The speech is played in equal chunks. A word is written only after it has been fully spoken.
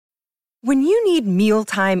When you need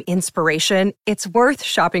mealtime inspiration, it's worth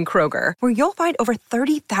shopping Kroger, where you'll find over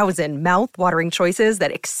 30,000 mouth-watering choices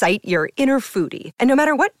that excite your inner foodie. And no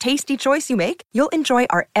matter what tasty choice you make, you'll enjoy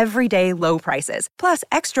our everyday low prices, plus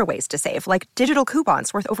extra ways to save, like digital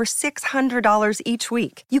coupons worth over $600 each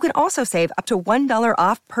week. You can also save up to $1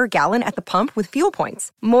 off per gallon at the pump with fuel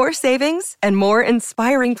points. More savings and more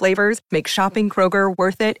inspiring flavors make shopping Kroger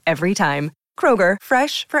worth it every time. Kroger,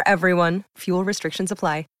 fresh for everyone. Fuel restrictions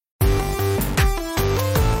apply.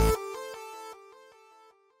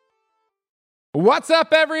 What's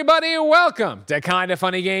up, everybody? Welcome to Kinda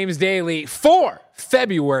Funny Games Daily for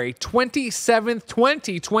February 27th,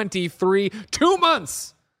 2023. 2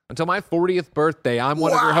 months until my 40th birthday. I'm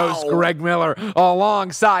one of your hosts, Greg Miller,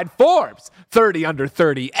 alongside Forbes 30 Under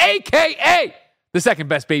 30, a.k.a. the second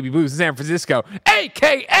best baby blues in San Francisco,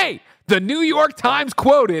 a.k.a. the New York Times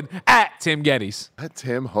quoted at Tim Geddes. That's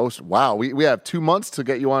him, host. Wow, we have 2 months to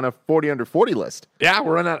get you on a 40 under 40 list. Yeah,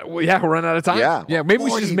 we're running out of time. Yeah, maybe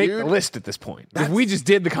we should just make the list at this point. If we just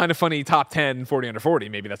did the Kinda Funny top 10 40 under 40,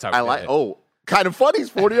 maybe that's how we did it. Oh, Kinda Funny's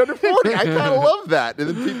 40 under 40. I kind of love that. And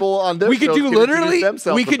then people on their we could do literally.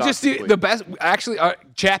 We could just do obnoxiously. the best. Actually,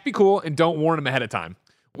 chat be cool and don't warn them ahead of time.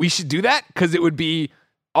 We should do that because it would be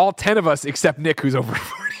all 10 of us except Nick, who's over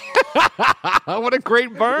 40. What a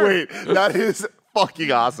great burn! Wait, that is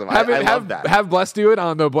fucking awesome. I love that. Have Bless do it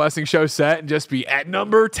on the Blessing Show set and just be at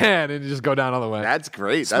number 10 and just go down all the way. That's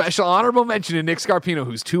great. Special honorable mention to Nick Scarpino,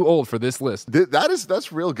 who's too old for this list.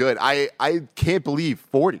 That's real good. I can't believe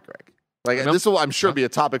 40, Greg. Like this will, I'm sure, be a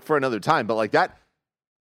topic for another time. But like that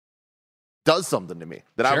does something to me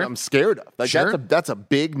that Sure. I'm scared of. Like Sure. that's a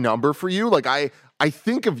big number for you. Like I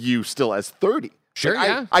think of you still as 30. Sure, Like,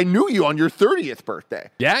 yeah. I knew you on your 30th birthday.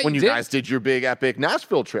 Yeah, when you you did. guys did your big epic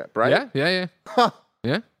Nashville trip, right? Yeah. Huh.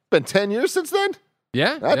 Yeah. Been 10 years since then?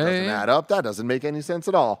 Yeah. That doesn't add up. That doesn't make any sense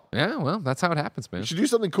at all. Yeah, well, that's how it happens, man. You should do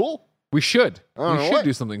something cool. We should. I don't We know should what.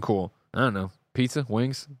 do something cool. I don't know. Pizza,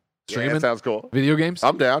 wings, streaming, Yeah, that sounds cool. video games.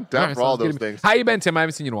 I'm down right, for all sounds those good. things. How you been, Tim? I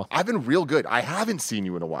haven't seen you in a while. I've been real good. I haven't seen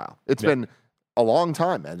you in a while. It's been a long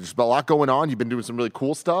time, man. There's been a lot going on. You've been doing some really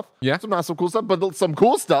cool stuff. Yeah. Some not so cool stuff, but some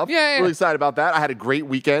cool stuff. Yeah. Really excited about that. I had a great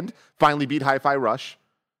weekend. Finally beat Hi-Fi Rush.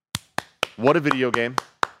 What a video game.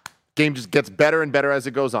 Game just gets better and better as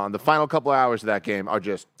it goes on. The final couple of hours of that game are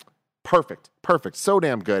just perfect. So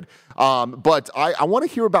damn good. But I want to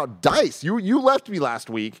hear about DICE. You left me last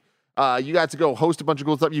week. You got to go host a bunch of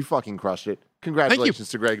cool stuff. You fucking crushed it. Congratulations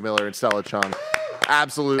to Greg Miller and Stella Chung.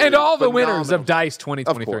 Absolutely. And all the phenomenal. winners of DICE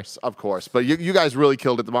 2023. Of course. But you guys really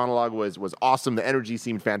killed it. The monologue was awesome. The energy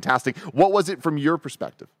seemed fantastic. What was it from your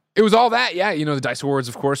perspective? It was all that, yeah. You know, the DICE Awards,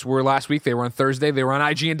 of course, were last week. They were on Thursday. They were on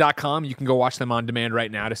IGN.com. You can go watch them on demand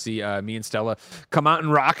right now to see me and Stella come out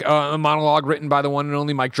and rock a monologue written by the one and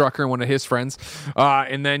only Mike Drucker and one of his friends.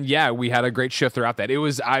 And then, we had a great show throughout that.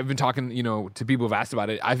 I've been talking, to people who've asked about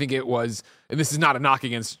it. I think it was, and this is not a knock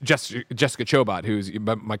against Jessica Chobot, who's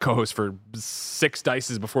my co-host for 6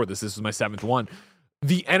 DICEs before this. This was my 7th one.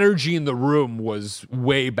 The energy in the room was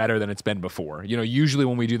way better than it's been before. Usually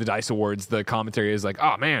when we do the DICE Awards, the commentary is like,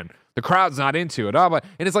 oh man, the crowd's not into it. But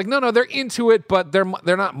it's like, no, they're into it, but they're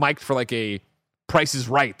not mic'd for like a Price is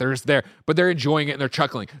Right. They're just there, but they're enjoying it and they're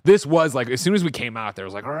chuckling. This was like, as soon as we came out, there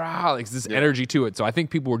was like, rah, like this energy to it. So I think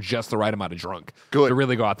people were just the right amount of drunk to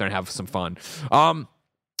really go out there and have some fun.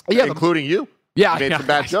 Including you. Yeah, You made some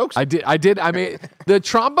bad jokes. I did. I mean, the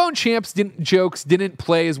trombone champs jokes didn't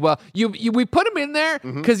play as well. We put them in there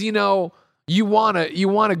because you want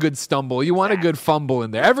a good stumble, you want a good fumble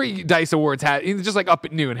in there. Every DICE Awards just like Up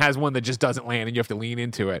at Noon has one that just doesn't land and you have to lean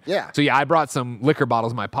into it. Yeah. So I brought some liquor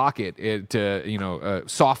bottles in my pocket to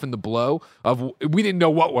soften the blow of we didn't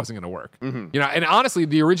know what wasn't going to work. And honestly,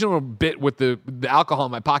 the original bit with the alcohol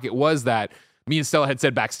in my pocket was that me and Stella had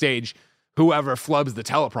said backstage, whoever flubs the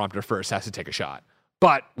teleprompter first has to take a shot.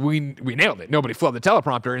 But we nailed it. Nobody flubbed the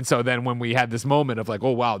teleprompter. And so then when we had this moment of like,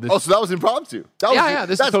 oh, wow. So that was impromptu. This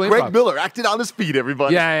is that's totally Greg improv. Miller acting on his feet,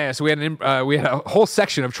 everybody. Yeah. So we had a whole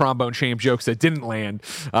section of Trombone Champ jokes that didn't land.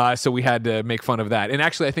 So we had to make fun of that. And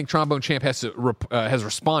actually, I think Trombone Champ has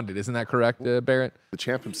responded. Isn't that correct, Barrett? The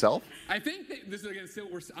champ himself? I think this is again.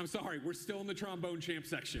 I'm sorry. We're still in the Trombone Champ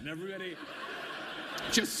section. Everybody,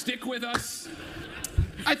 just stick with us.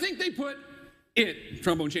 I think they put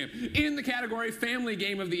Trombone Champ, in the category Family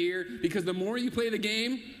Game of the Year, because the more you play the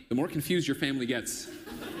game, the more confused your family gets.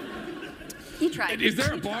 You tried. Is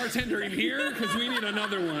there a bartender in here? Because we need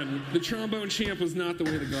another one. The Trombone Champ was not the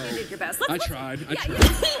way to go. You did your best. I tried.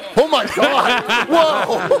 Oh my God!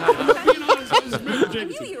 Whoa! Being honest, I was Mr. I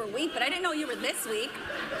knew you were weak, but I didn't know you were this weak.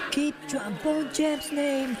 Keep Trombone Champ's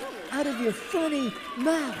name out of your funny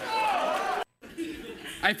mouth.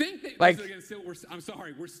 I think that Like- I'm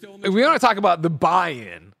sorry, we're still in the If we want to talk about the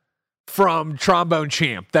buy-in from Trombone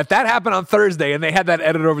Champ, that happened on Thursday, and they had that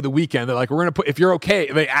edit over the weekend. They're like, we're going to put, if you're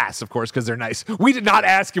okay, they asked, of course, because they're nice. We did not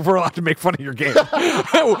ask if we're allowed to make fun of your game.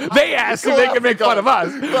 They asked if they could make fun of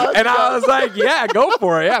us. And I was like, yeah, go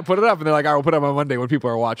for it. Yeah, put it up. And they're like, all right, we'll put it up on Monday when people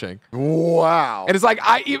are watching. Wow. And it's like,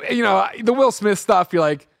 the Will Smith stuff, you're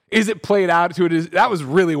like, is it played out to it? That was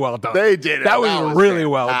really well done. They did it. That was really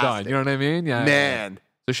well fantastic. done. You know what I mean? Yeah. Man.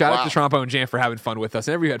 So shout out to Trombone Jam for having fun with us.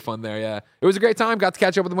 And everybody had fun there, yeah. It was a great time. Got to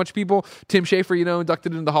catch up with a bunch of people. Tim Schafer,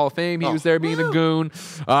 inducted into the Hall of Fame. He was there being a goon.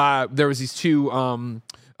 There was these two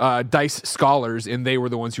DICE scholars, and they were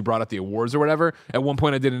the ones who brought out the awards or whatever. At one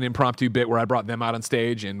point, I did an impromptu bit where I brought them out on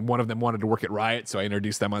stage, and one of them wanted to work at Riot, so I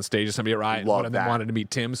introduced them on stage as somebody at Riot. Love One of them that. wanted to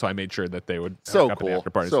meet Tim, so I made sure that they would So come to the cool. after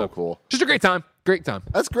party. So cool. Just a great time. Great time.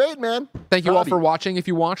 That's great, man. Thank you all Proud for of watching. If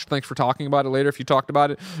you watched, thanks for talking about it later. If you talked about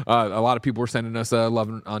it, a lot of people were sending us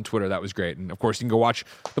love on Twitter. That was great. And of course, you can go watch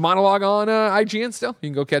the monologue on IGN still. You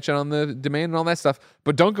can go catch it on the demand and all that stuff.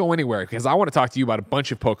 But don't go anywhere, because I want to talk to you about a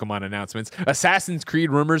bunch of Pokemon announcements, Assassin's Creed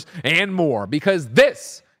rumors, and more, because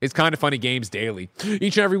this is Kinda Funny Games Daily.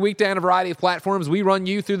 Each and every weekday on a variety of platforms, we run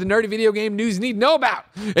you through the nerdy video game news you need to know about.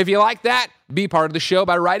 If you like that, be part of the show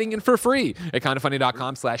by writing in for free at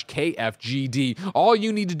kindafunny.com/KFGD. All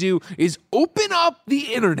you need to do is open up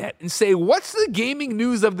the internet and say, what's the gaming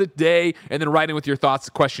news of the day? And then write in with your thoughts,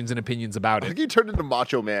 questions, and opinions about I it. think you turned into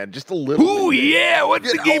Macho Man just a little Ooh, bit. yeah,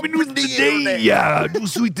 what's the Get gaming news of open the the day? internet. Yeah, too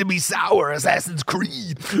sweet to be sour, Assassin's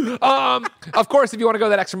Creed. Of course, if you want to go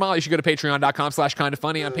that extra mile, you should go to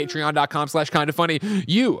patreon.com/kindafunny. On patreon.com/kindafunny,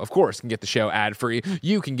 you, of course, can get the show ad-free.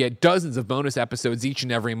 You can get dozens of bonus episodes each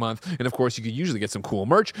and every month. And of course, you could usually get some cool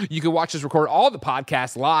merch. You can watch us record all the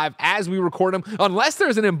podcasts live as we record them, unless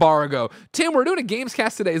there's an embargo. Tim, we're doing a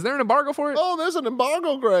Gamescast today. Is there an embargo for it? Oh, there's an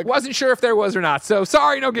embargo, Greg. Wasn't sure if there was or not. So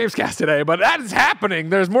sorry, no Gamescast today, but that is happening.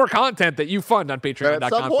 There's more content that you fund on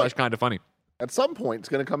patreon.com/kindafunny. At some point, it's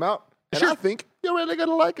going to come out. And Sure. I think you're really going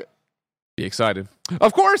to like it. Be excited.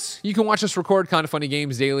 Of course, you can watch us record Kinda Funny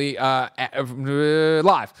Games daily live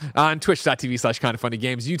on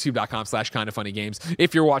twitch.tv/kindafunnygames, youtube.com/kindafunnygames.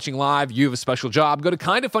 If you're watching live, you have a special job. Go to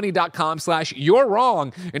kindafunny.com/you're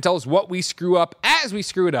wrong and tell us what we screw up as we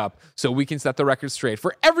screw it up so we can set the record straight.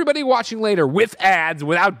 For everybody watching later with ads,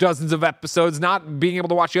 without dozens of episodes, not being able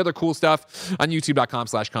to watch the other cool stuff on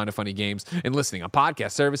youtube.com/kindafunnygames and listening on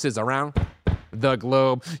podcast services around the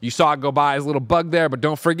globe. You saw it go by as a little bug there, but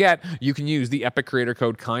don't forget, you can use the Epic creator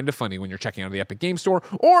code KINDAFUNNY when you're checking out the Epic Game Store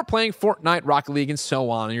or playing Fortnite, Rocket League, and so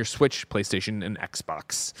on your Switch, PlayStation, and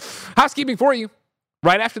Xbox. Housekeeping for you.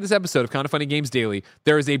 Right after this episode of Kinda Funny Games Daily,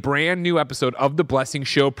 there is a brand new episode of The Blessing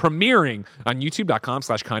Show premiering on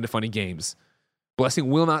youtube.com/kindafunnygames. Blessing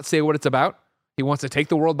will not say what it's about. He wants to take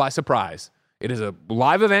the world by surprise. It is a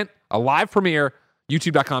live event, a live premiere,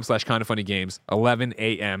 youtube.com/kindafunnygames, 11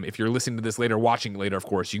 a.m. If you're listening to this later, watching it later, of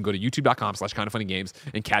course, you can go to youtube.com/kindafunnygames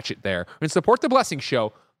and catch it there. And support The Blessing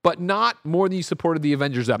Show, but not more than you supported the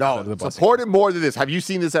Avengers episode of The No, Blessing. support it more than this. Have you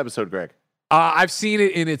seen this episode, Greg? I've seen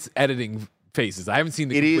it in its editing phases. I haven't seen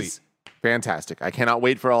the It complete. is fantastic. I cannot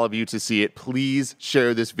wait for all of you to see it. Please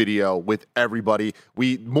share this video with everybody.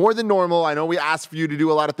 We, more than normal, I know we asked for you to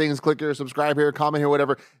do a lot of things. Click here, subscribe here, comment here,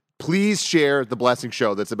 whatever. Please share The Blessing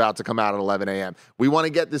Show that's about to come out at 11 a.m. We want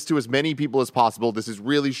to get this to as many people as possible. This is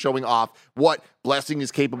really showing off what Blessing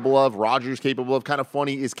is capable of, Roger's capable of, Kinda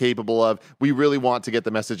Funny is capable of. We really want to get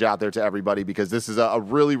the message out there to everybody because this is a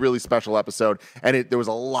really, really special episode, and there was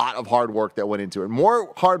a lot of hard work that went into it.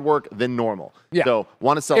 More hard work than normal. Yeah. So,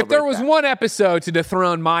 want to celebrate If there was that. one episode to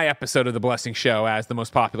dethrone my episode of The Blessing Show as the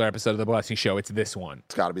most popular episode of The Blessing Show, it's this one.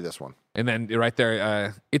 It's got to be this one. And then right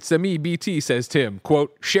there, it's a me, BT, says Tim,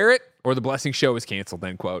 quote, share it or The Blessing Show is canceled,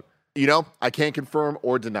 end quote. You know, I can't confirm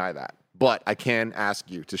or deny that, but I can ask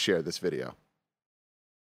you to share this video.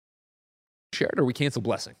 Share it or we cancel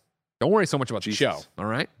Blessing. Don't worry so much about Jesus. the show, all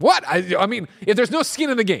right? What? I mean, if there's no skin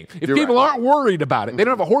in the game, if You're people right. aren't worried about it, they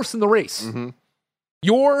don't have a horse in the race, Mhm.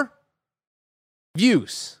 your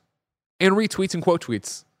views and retweets and quote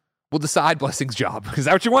tweets will decide Blessing's job. Is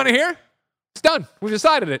that what you want to hear? It's done. We've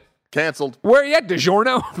decided it. Canceled. Where are you at,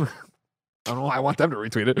 DiGiorno? I don't know why I want them to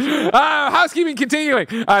retweet it. Housekeeping continuing.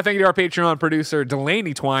 Thank you to our Patreon producer,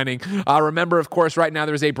 Delaney Twining. Remember, of course, right now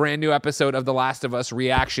there's a brand new episode of The Last of Us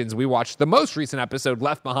Reactions. We watched the most recent episode,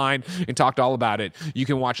 Left Behind, and talked all about it. You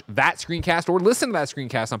can watch that screencast or listen to that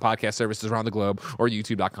screencast on podcast services around the globe or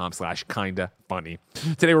youtube.com/kindafunny.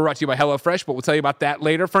 Today we're brought to you by HelloFresh, but we'll tell you about that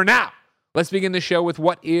later. For now, let's begin the show with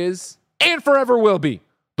what is and forever will be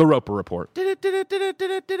The Roper Report.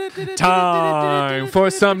 Time for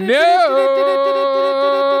some news.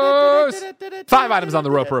 5 items on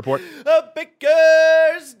the Roper Report. A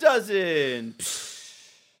baker's dozen.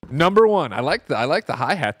 Number 1. I like the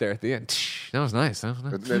hi-hat there at the end. That was nice.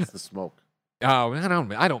 It's the smoke. Oh,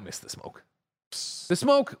 I don't miss the smoke. The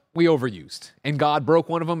smoke we overused, and God broke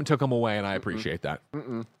one of them and took them away, and I appreciate that.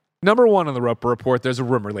 Number 1 on the Roper Report, there's a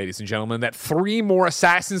rumor, ladies and gentlemen, that 3 more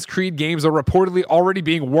Assassin's Creed games are reportedly already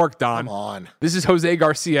being worked on. Come on. This is Jose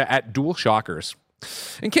Garcia at Dual Shockers.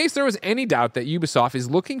 In case there was any doubt that Ubisoft is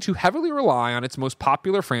looking to heavily rely on its most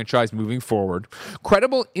popular franchise moving forward,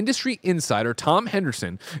 credible industry insider Tom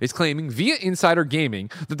Henderson is claiming via Insider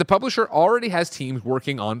Gaming that the publisher already has teams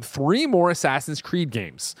working on 3 more Assassin's Creed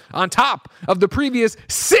games, on top of the previous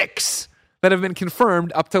 6 that have been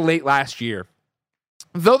confirmed up to late last year.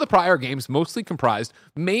 Though the prior games mostly comprised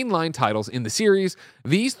mainline titles in the series,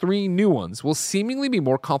 these 3 new ones will seemingly be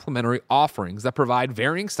more complementary offerings that provide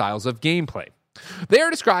varying styles of gameplay. They are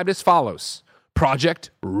described as follows. Project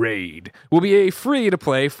Raid will be a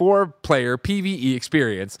free-to-play 4-player PvE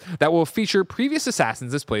experience that will feature previous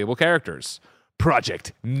Assassins as playable characters.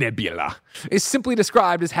 Project Nebula is simply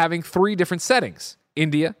described as having 3 different settings: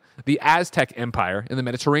 India, the Aztec Empire, and the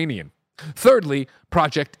Mediterranean. Thirdly,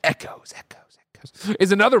 Project Echoes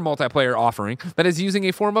is another multiplayer offering that is using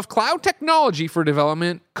a form of cloud technology for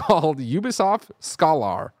development called Ubisoft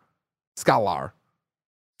Scholar.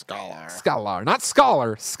 Not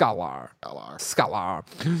Scholar, Scholar.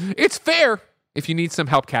 It's fair if you need some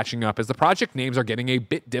help catching up, as the project names are getting a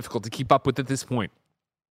bit difficult to keep up with at this point.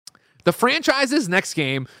 The franchise's next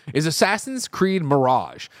game is Assassin's Creed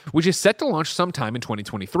Mirage, which is set to launch sometime in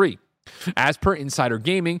 2023. As per Insider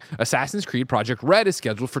Gaming, Assassin's Creed Project Red is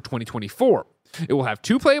scheduled for 2024. It will have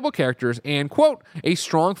 2 playable characters and, quote, a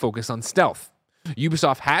strong focus on stealth.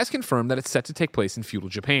 Ubisoft has confirmed that it's set to take place in feudal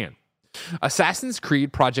Japan. Assassin's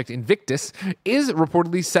Creed Project Invictus is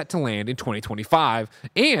reportedly set to land in 2025,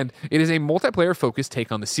 and it is a multiplayer-focused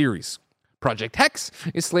take on the series. Project Hex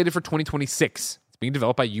is slated for 2026. It's being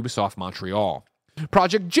developed by Ubisoft Montreal.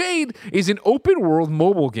 Project Jade is an open-world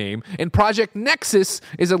mobile game, and Project Nexus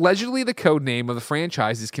is allegedly the code name of the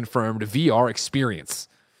franchise's confirmed VR experience.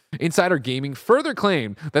 Insider Gaming further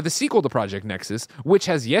claimed that the sequel to Project Nexus, which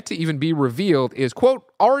has yet to even be revealed, is,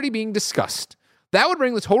 quote, already being discussed. That would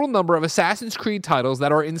bring the total number of Assassin's Creed titles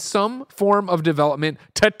that are in some form of development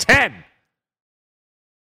to 10.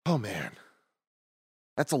 Oh, man.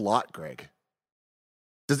 That's a lot, Greg.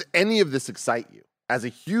 Does any of this excite you? As a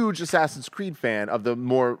huge Assassin's Creed fan of the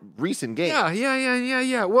more recent games.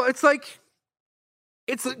 Yeah. Well, it's one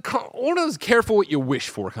of those careful what you wish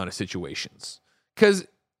for kind of situations. Because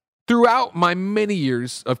throughout my many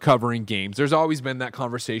years of covering games, there's always been that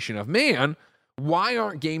conversation of, man, why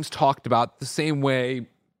aren't games talked about the same way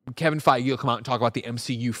Kevin Feige will come out and talk about the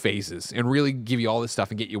MCU phases and really give you all this stuff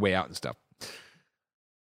and get your way out and stuff?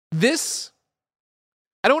 This,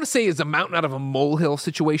 I don't want to say is a mountain out of a molehill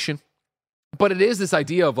situation, but it is this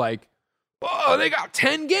idea of like, oh, they got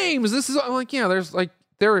 10 games. This is, I'm like, yeah,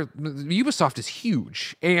 Ubisoft is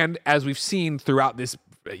huge. And as we've seen throughout this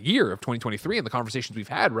year of 2023 and the conversations we've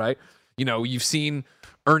had, right? You know, you've seen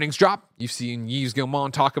earnings drop. You've seen Yves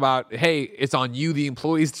Guillemot talk about, hey, it's on you, the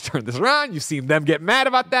employees, to turn this around. You've seen them get mad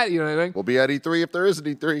about that. You know what I mean? We'll be at E3 if there is an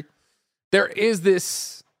E3. There is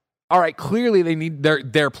this, all right, clearly they need,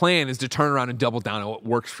 their plan is to turn around and double down on what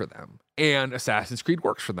works for them. And Assassin's Creed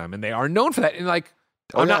works for them. And they are known for that. And like,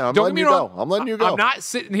 I'm letting you go. I'm not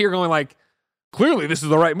sitting here going like, clearly this is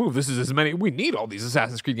the right move. This is as many, we need all these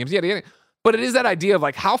Assassin's Creed games. Yeah. But it is that idea of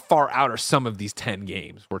like, how far out are some of these 10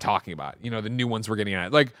 games we're talking about? You know, the new ones we're getting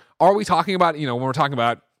at. Like, are we talking about, you know, when we're talking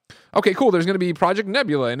about, okay, cool, there's going to be Project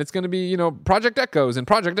Nebula and it's going to be, you know, Project Echoes, and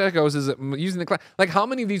Project Echoes is using the cloud. Like, how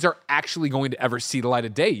many of these are actually going to ever see the light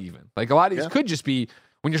of day even? Like, a lot of these could just be,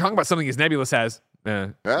 when you're talking about something as nebulous as, you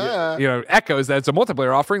know, Echoes, that's a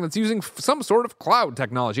multiplayer offering that's using some sort of cloud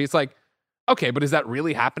technology. It's like, okay, but is that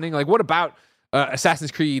really happening? Like, what about Assassin's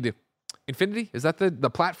Creed Infinity? Is that the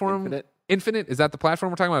platform? Infinite? Is that the platform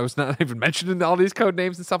we're talking about? It was not even mentioned in all these code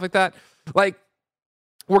names and stuff like that. Like,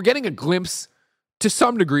 we're getting a glimpse to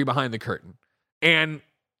some degree behind the curtain. And,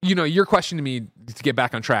 you know, your question to me, to get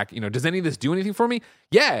back on track, you know, does any of this do anything for me?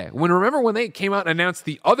 Yeah. Remember when they came out and announced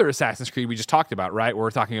the other Assassin's Creed we just talked about, right? We're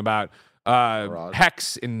talking about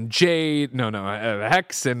Hex and Jade.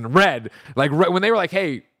 Hex and Red. Like, when they were like,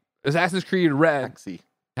 hey, Assassin's Creed Red.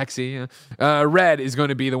 Hexy, yeah. Red is going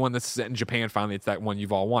to be the one that's set in Japan finally. It's that one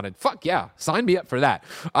you've all wanted. Fuck yeah. Sign me up for that.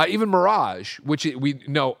 Even Mirage, which we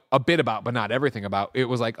know a bit about, but not everything about. It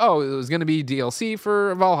was like, oh, it was going to be DLC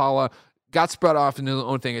for Valhalla. Got spread off into the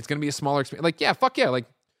own thing. It's going to be a smaller experience. Like, yeah, fuck yeah. Like,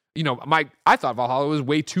 I thought Valhalla was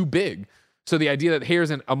way too big. So the idea that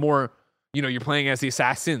here's a more, you're playing as the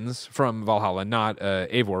assassins from Valhalla, not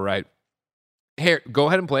Eivor, right? Here, go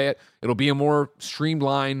ahead and play it. It'll be a more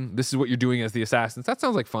streamlined, this is what you're doing as the assassins. That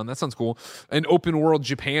sounds like fun. That sounds cool. An open world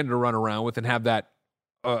Japan to run around with and have that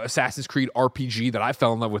Assassin's Creed RPG that I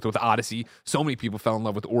fell in love with Odyssey. So many people fell in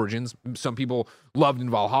love with Origins. Some people loved in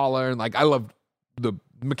Valhalla, and I loved the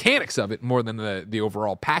mechanics of it more than the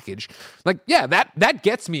overall package. That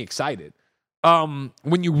gets me excited.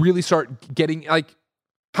 When you really start getting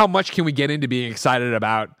how much can we get into being excited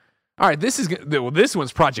about? All right, this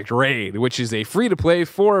one's Project Raid, which is a free-to-play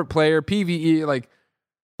 4-player PvE.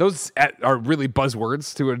 Those are really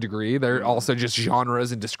buzzwords to a degree. They're also just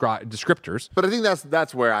genres and descriptors. But I think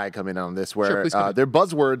that's where I come in on this, where they're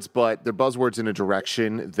buzzwords, but they're buzzwords in a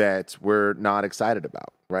direction that we're not excited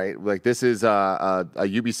about, right? This is a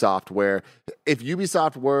Ubisoft where if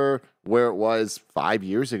Ubisoft were where it was 5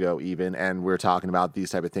 years ago even, and we're talking about these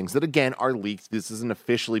type of things that, again, are leaked. This isn't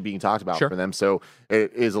officially being talked about for them, so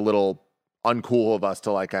it is a little uncool of us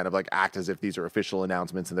to kind of act as if these are official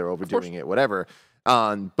announcements and they're overdoing it, whatever.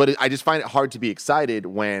 But I just find it hard to be excited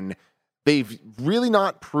when they've really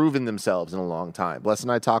not proven themselves in a long time. Bless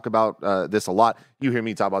and I talk about this a lot. You hear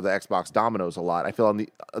me talk about the Xbox dominoes a lot. I feel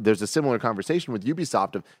there's a similar conversation with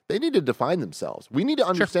Ubisoft of they need to define themselves. We need to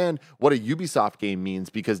understand what a Ubisoft game means,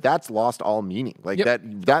 because that's lost all meaning.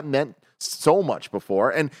 That meant so much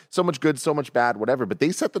before, and so much good, so much bad, whatever. But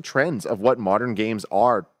they set the trends of what modern games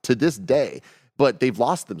are to this day. But they've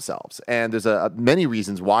lost themselves, and there's many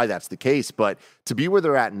reasons why that's the case. But to be where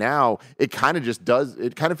they're at now, it kind of just does.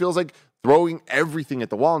 It kind of feels like throwing everything at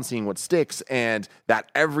the wall and seeing what sticks, and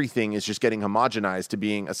that everything is just getting homogenized to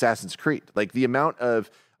being Assassin's Creed. The amount of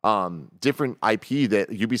different IP that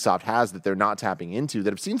Ubisoft has that they're not tapping into,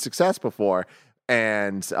 that have seen success before,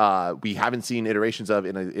 and we haven't seen iterations of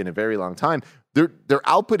in a very long time. Their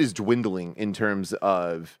output is dwindling in terms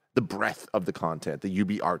of the breadth of the content, the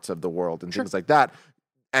UB arts of the world, and things like that.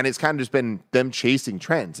 And it's kind of just been them chasing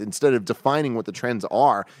trends instead of defining what the trends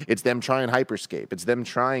are. It's them trying Hyperscape. It's them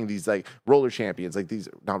trying these roller champions,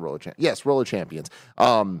 roller champions.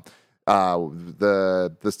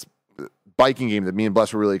 This biking game that me and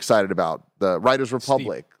Bless were really excited about, the Riders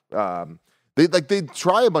Republic. They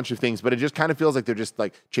try a bunch of things, but it just kind of feels like they're just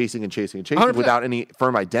chasing and chasing and chasing 100%. Without any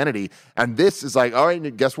firm identity. And this is all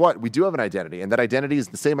right, guess what? We do have an identity. And that identity is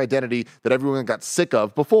the same identity that everyone got sick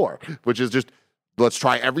of before, which is just, let's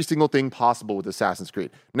try every single thing possible with Assassin's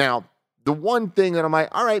Creed. Now, the one thing that I'm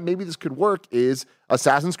all right, maybe this could work is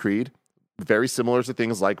Assassin's Creed, very similar to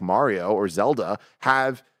things like Mario or Zelda,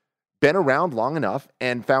 have been around long enough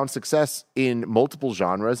and found success in multiple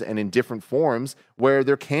genres and in different forms where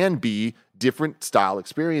there can be different style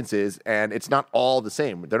experiences, and it's not all the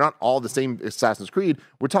same. They're not all the same Assassin's Creed.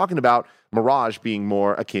 We're talking about Mirage being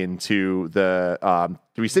more akin to the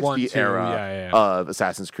 360 era of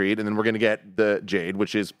Assassin's Creed, and then we're going to get the Jade,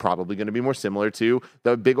 which is probably going to be more similar to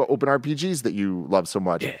the big open RPGs that you love so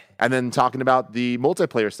much. Yeah. And then talking about the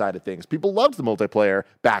multiplayer side of things. People loved the multiplayer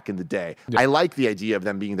back in the day. Yeah. I like the idea of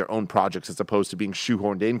them being their own projects as opposed to being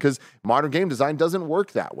shoehorned in, because modern game design doesn't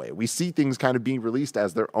work that way. We see things kind of being released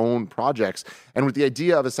as their own projects. And with the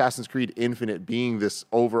idea of Assassin's Creed Infinite being this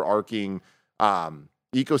overarching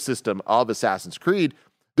ecosystem of Assassin's Creed,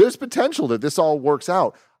 there's potential that this all works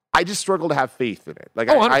out. I just struggle to have faith in it.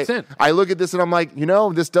 100%. I look at this and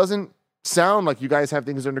I'm this doesn't sound like you guys have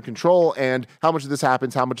things under control, and how much of this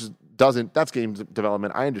happens, how much doesn't, that's game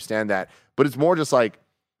development. I understand that. But it's more just I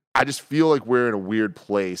just feel like we're in a weird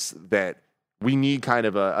place that we need kind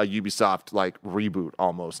of a Ubisoft reboot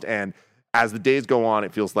almost. And as the days go on,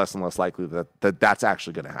 it feels less and less likely that's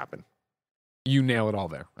actually going to happen. You nail it all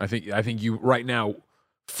there. I think you right now,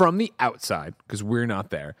 from the outside, because we're not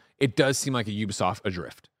there, it does seem like a Ubisoft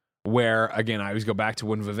adrift. Where, again, I always go back to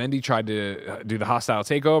when Vivendi tried to do the hostile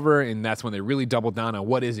takeover, and that's when they really doubled down on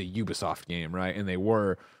what is a Ubisoft game, right? And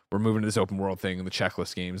we're moving to this open world thing and the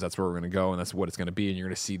checklist games. That's where we're going to go, and that's what it's going to be. And you're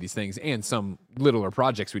going to see these things and some littler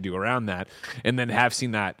projects we do around that, and then have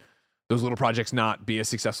seen that those little projects not be as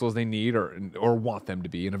successful as they need or want them to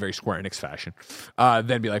be in a very Square Enix fashion.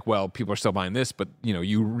 Then be well, people are still buying this, but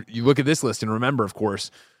you look at this list and remember, of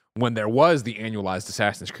course, when there was the annualized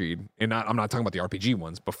Assassin's Creed, and I'm not talking about the RPG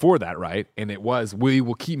ones, before that, right? And it was, we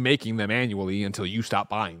will keep making them annually until you stop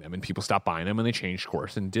buying them, and people stopped buying them, and they changed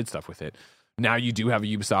course and did stuff with it. Now you do have a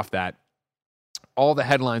Ubisoft that all the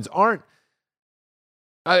headlines aren't,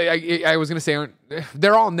 I was going to say,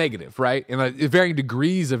 they're all negative, right? And varying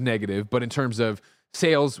degrees of negative, but in terms of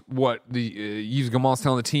sales, what the Yves Guillemot's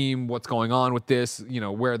telling the team, what's going on with this,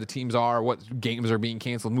 where the teams are, what games are being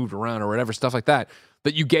canceled, moved around, or whatever, stuff like that.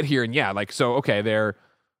 that you get here. And yeah, like, so, okay,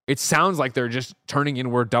 it sounds like they're just turning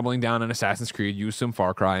inward, doubling down on Assassin's Creed, use some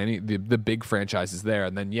Far Cry, the big franchises there.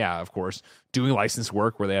 And then, yeah, of course, doing licensed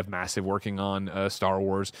work where they have massive working on Star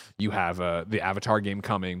Wars. You have the Avatar game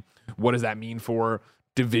coming. What does that mean for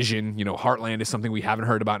Division? Heartland is something we haven't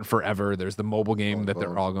heard about in forever. There's the mobile game that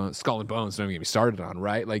they're all going, Skull and Bones, don't even get me started on,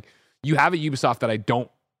 right? Like, you have a Ubisoft that I don't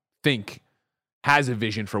think has a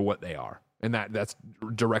vision for what they are. And that's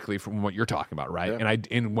directly from what you're talking about, right? Yeah.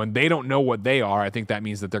 And when they don't know what they are, I think that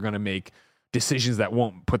means that they're going to make decisions that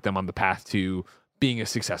won't put them on the path to being a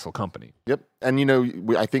successful company. Yep. And,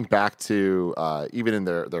 I think back to even in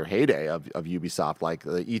their heyday of Ubisoft, like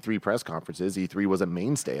the E3 press conferences, E3 was a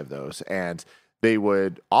mainstay of those. And they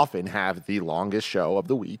would often have the longest show of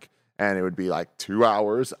the week. And it would be like 2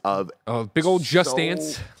 hours of big old Just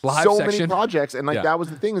Dance live so section. many projects. And that was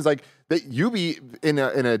the thing, is like that Ubi in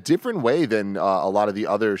a different way than a lot of the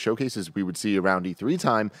other showcases we would see around E3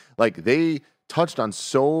 time. Like, they touched on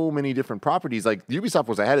so many different properties. Like, Ubisoft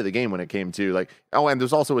was ahead of the game when it came to like, and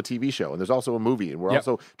there's also a TV show and there's also a movie, and we're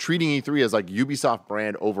also treating E3 as like Ubisoft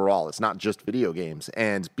brand overall. It's not just video games.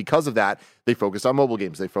 And because of that, they focused on mobile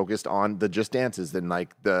games. They focused on the Just Dances, then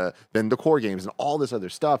the core games and all this other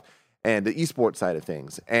stuff, and the esports side of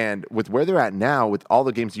things. And with where they're at now, with all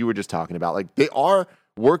the games you were just talking about, like, they are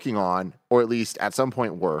working on, or at least at some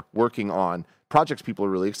point were working on, projects people are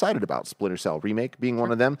really excited about. Splinter Cell Remake being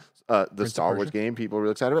one of them. The Star Wars game people are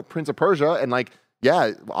really excited about. Prince of Persia. And like,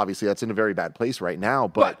 yeah, obviously that's in a very bad place right now.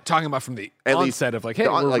 But talking about from the onset of like, hey,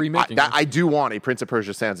 we're remaking it. I do want a Prince of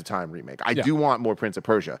Persia Sands of Time remake. I do want more Prince of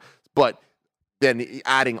Persia. But then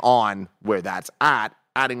adding on where that's at,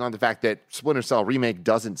 adding on the fact that Splinter Cell Remake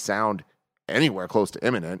doesn't sound anywhere close to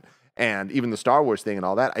imminent, and even the Star Wars thing and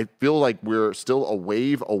all that, I feel like we're still a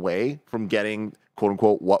wave away from getting, quote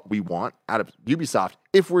unquote, what we want out of Ubisoft,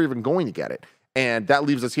 if we're even going to get it. And that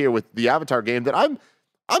leaves us here with the Avatar game that I'm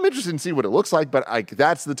interested in see what it looks like, but like,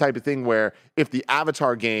 that's the type of thing where if the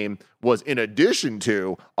Avatar game was in addition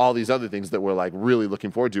to all these other things that we're like really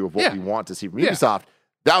looking forward to of what we want to see from Ubisoft,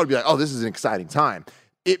 that would be like, oh, this is an exciting time.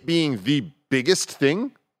 It being the biggest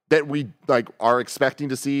thing that we like are expecting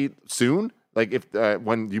to see soon, like if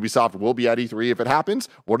when Ubisoft will be at E3, if it happens,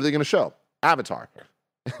 what are they going to show? Avatar.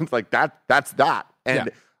 It's like that's that.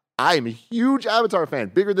 And I'm a huge Avatar fan,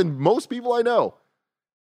 bigger than most people I know.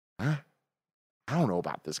 I don't know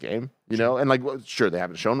about this game, and like, well, sure, they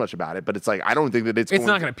haven't shown much about it, but it's like, I don't think that it's not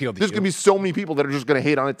going to appeal to you. There's going to be so many people that are just going to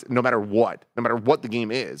hate on it no matter what the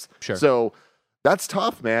game is. Sure. So that's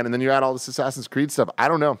tough, man. And then you add all this Assassin's Creed stuff. I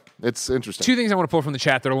don't know. It's interesting. Two things I want to pull from the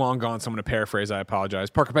chat that are long gone, so I'm going to paraphrase. I apologize.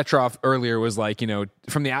 Parker Petrov earlier was like,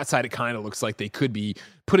 from the outside, it kind of looks like they could be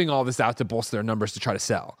putting all this out to bolster their numbers to try to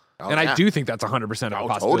sell. I do think that's 100% a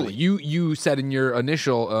possibility. Totally. You said in your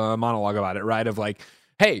initial monologue about it, right? Of like,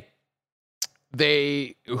 hey,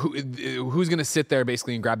 who's going to sit there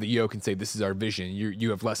basically and grab the yoke and say, this is our vision?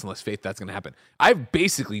 You have less and less faith that's going to happen. I have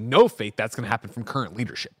basically no faith that's going to happen from current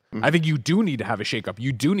leadership. Mm-hmm. I think you do need to have a shakeup.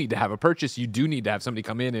 You do need to have a purchase. You do need to have somebody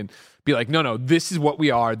come in and be like, no, this is what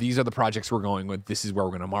we are. These are the projects we're going with. This is where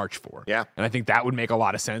we're going to march for. Yeah. And I think that would make a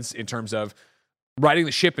lot of sense in terms of riding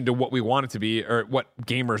the ship into what we want it to be, or what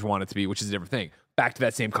gamers want it to be, which is a different thing. Back to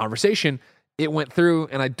that same conversation. It went through,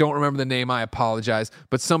 and I don't remember the name. I apologize.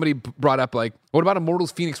 But somebody brought up, like, what about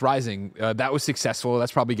Immortals Phoenix Rising? That was successful.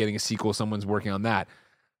 That's probably getting a sequel. Someone's working on that.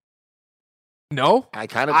 No, I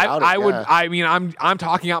kind of doubt it. I mean, I'm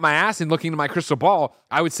talking out my ass and looking into my crystal ball.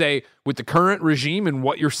 I would say with the current regime and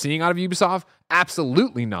what you're seeing out of Ubisoft,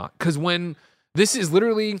 absolutely not. Because when this is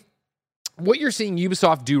literally what you're seeing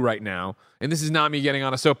Ubisoft do right now, and this is not me getting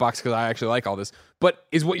on a soapbox because I actually like all this, but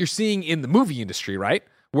is what you're seeing in the movie industry, right?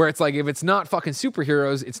 Where it's like, if it's not fucking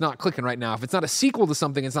superheroes, it's not clicking right now. If it's not a sequel to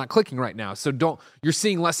something, it's not clicking right now. So you're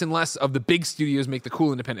seeing less and less of the big studios make the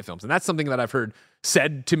cool independent films. And that's something that I've heard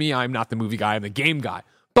said to me. I'm not the movie guy, I'm the game guy.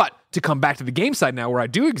 But to come back to the game side now, where I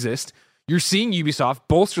do exist, you're seeing Ubisoft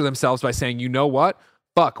bolster themselves by saying, you know what?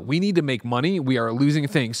 Fuck, we need to make money. We are losing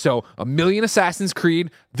things. So 1 million Assassin's Creed,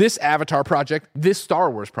 this Avatar project, this Star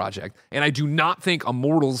Wars project. And I do not think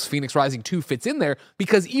Immortals Phoenix Rising 2 fits in there,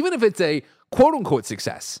 because even if it's a quote-unquote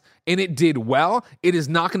success, and it did well, it is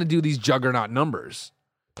not going to do these juggernaut numbers.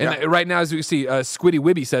 And right now, as we see, Squiddy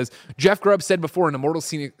Wibby says, Jeff Grubb said before an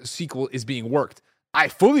Immortals sequel is being worked. I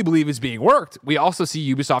fully believe it's being worked. We also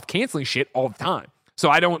see Ubisoft canceling shit all the time.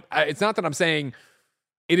 So it's not that I'm saying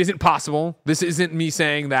it isn't possible. This isn't me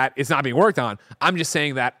saying that it's not being worked on. I'm just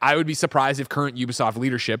saying that I would be surprised if current Ubisoft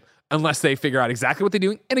leadership, unless they figure out exactly what they're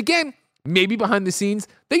doing, and again, maybe behind the scenes,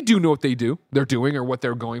 they do know what they're doing or what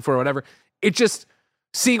they're going for or whatever. It just,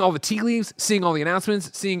 seeing all the tea leaves, seeing all the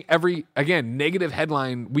announcements, seeing every, again, negative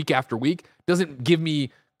headline week after week doesn't give me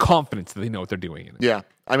confidence that they know what they're doing. Yeah.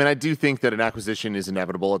 I mean, I do think that an acquisition is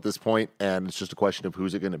inevitable at this point, and it's just a question of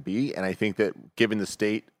who's it going to be. And I think that given the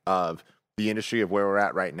state of the industry of where we're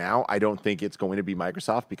at right now, I don't think it's going to be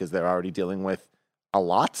Microsoft because they're already dealing with a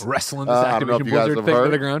lot. Wrestling this I don't know if Activision you guys Blizzard have thing to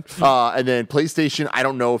heard. the ground. And then PlayStation, I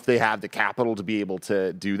don't know if they have the capital to be able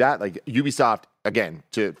to do that. Like Ubisoft, again,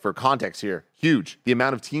 for context here, huge. The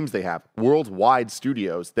amount of teams they have, worldwide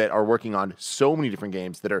studios that are working on so many different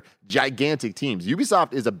games that are gigantic teams.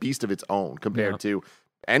 Ubisoft is a beast of its own compared to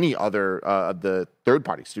any other of the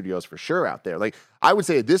third-party studios for sure out there. Like I would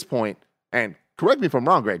say at this point, and correct me if I'm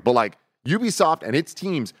wrong, Greg, but like Ubisoft and its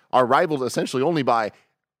teams are rivaled essentially only by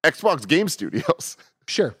Xbox Game Studios.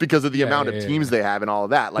 Sure. Because of the amount of teams they have and all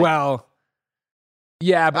of that. Like, well,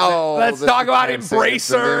 yeah, but let's talk about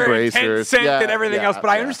Embracer, Tencent, and everything else. But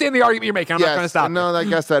I understand the argument you're making. I'm not going to stop. No, I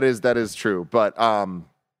guess that is true. But I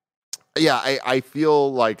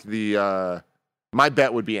feel like my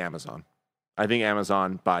bet would be Amazon. I think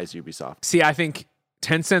Amazon buys Ubisoft. See, I think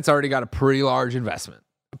Tencent's already got a pretty large investment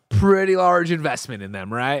in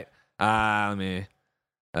them, right? Let me.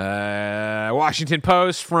 Washington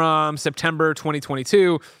Post from September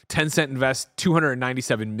 2022. Tencent invests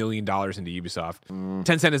 $297 million into Ubisoft.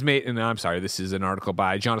 Tencent has made, and I'm sorry, this is an article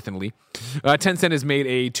by Jonathan Lee. Tencent has made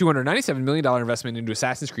a $297 million investment into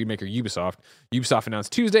Assassin's Creed maker Ubisoft. Ubisoft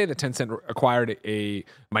announced Tuesday that Tencent acquired a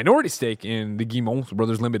minority stake in the Guillemot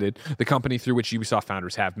Brothers Limited, the company through which Ubisoft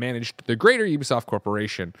founders have managed the greater Ubisoft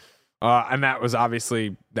Corporation. And that was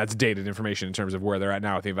obviously, that's dated information in terms of where they're at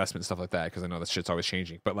now with the investment and stuff like that, because I know that shit's always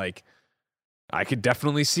changing. But like, I could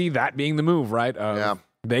definitely see that being the move, right?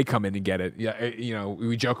 They come in and get it. Yeah, you know,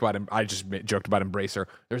 we joke about him. I just joked about Embracer.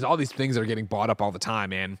 There's all these things that are getting bought up all the time,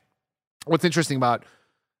 man. What's interesting about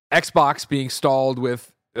Xbox being stalled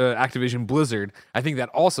with Activision Blizzard, I think that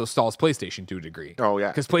also stalls PlayStation to a degree. Oh, yeah.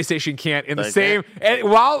 Because PlayStation can't,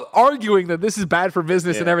 while arguing that this is bad for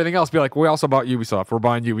business and everything else, be like, we also bought Ubisoft. We're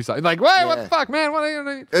buying Ubisoft. Like, wait, what the fuck, man? What are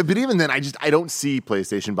you? But even then, I don't see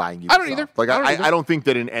PlayStation buying Ubisoft. I don't either. Like, I don't think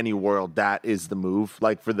that in any world that is the move.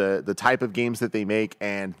 Like, for the type of games that they make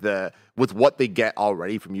and with what they get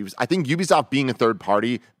already from Ubisoft. I think Ubisoft being a third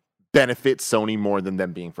party benefits Sony more than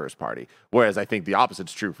them being first party. Whereas I think the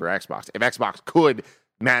opposite's true for Xbox. If Xbox could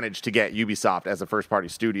manage to get Ubisoft as a first-party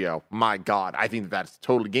studio, my God, I think that's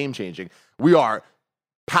totally game-changing. We are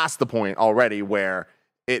past the point already where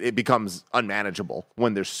it becomes unmanageable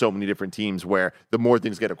when there's so many different teams where the more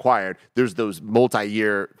things get acquired, there's those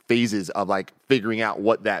multi-year phases of like figuring out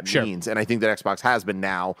what that means. And I think that Xbox has been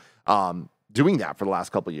now doing that for the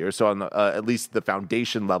last couple of years. So on the, at least the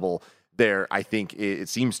foundation level there, I think it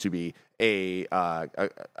seems to be a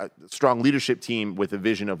strong leadership team with a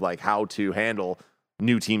vision of like how to handle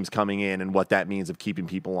new teams coming in and what that means of keeping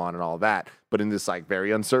people on and all that. But in this like very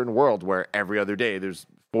uncertain world where every other day there's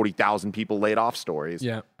 40,000 people laid off stories.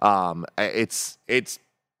 Yeah. It's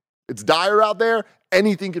dire out there.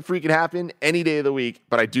 Anything could freaking happen any day of the week.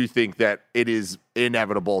 But I do think that it is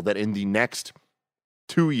inevitable that in the next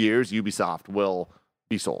 2 years, Ubisoft will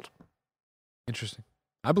be sold. Interesting.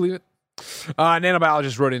 I believe it.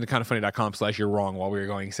 Nanobiologist wrote into kindoffunny.com/you're wrong while we were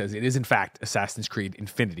going. He says it is in fact Assassin's Creed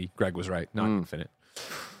Infinity. Greg was right, not Infinite.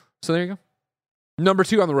 So there you go. Number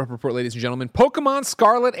 2 on the report, ladies and gentlemen. Pokemon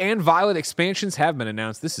Scarlet and Violet expansions have been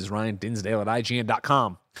announced. This is Ryan Dinsdale at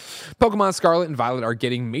IGN.com. Pokemon Scarlet and Violet are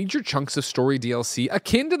getting major chunks of story DLC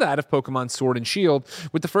akin to that of Pokemon Sword and Shield,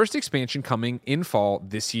 with the first expansion coming in fall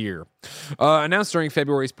this year. Announced during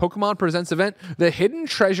February's Pokemon Presents event, the Hidden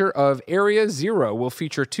Treasure of Area Zero will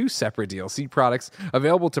feature 2 separate DLC products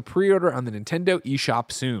available to pre-order on the Nintendo eShop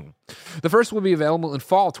soon. The first will be available in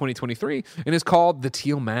fall 2023 and is called the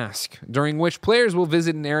Teal Mask, during which players will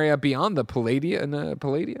visit an area beyond the Paldea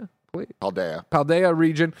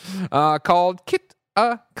region called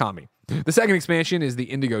Kami. The second expansion is the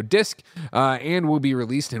Indigo Disc and will be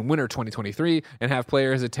released in winter 2023 and have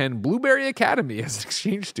players attend Blueberry Academy as an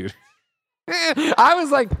exchange student. I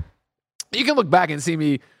was like, you can look back and see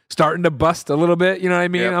me starting to bust a little bit, you know what I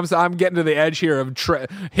mean? Yep. I'm getting to the edge here of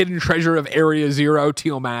Hidden Treasure of Area Zero,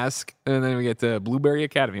 Teal Mask, and then we get to Blueberry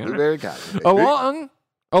Academy. Blueberry Academy.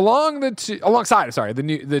 Alongside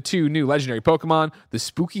the 2 new legendary Pokemon, the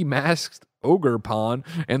Spooky Masked Ogerpon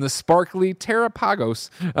and the Sparkly Terrapagos.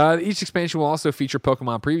 Each expansion will also feature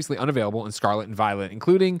Pokemon previously unavailable in Scarlet and Violet,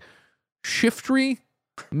 including Shiftry,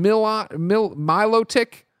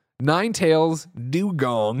 Milotic, Ninetales,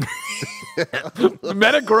 Dugong,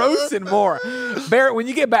 Metagross and more. Barrett, when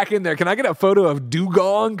you get back in there, can I get a photo of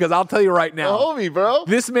Dugong? Because I'll tell you right now, Homie, bro.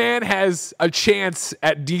 this man has a chance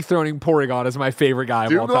at dethroning Porygon as my favorite guy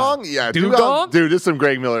of all Dugong? time. Yeah, Dugong? Dude, there's some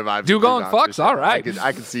Greg Miller vibes. Dugong for fucks? sure. All right.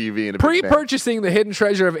 I can see you being a big fan. Pre-purchasing the Hidden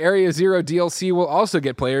Treasure of Area Zero DLC will also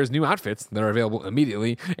get players new outfits that are available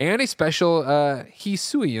immediately, and a special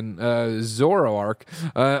Hisuian Zoroark.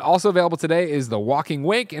 Also available today is the Walking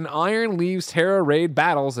Wake and Iron Leaves Terra Raid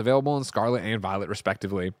battles, available in Scarlet and Violet,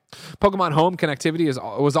 respectively. Pokemon Home connectivity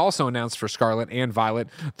was also announced for Scarlet and Violet,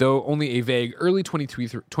 though only a vague early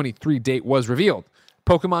 2023 date was revealed.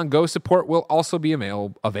 Pokemon Go support will also be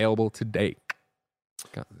available today.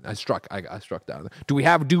 God, I struck down. Do we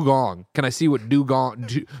have Dugong? Can I see what Dugong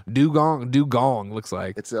looks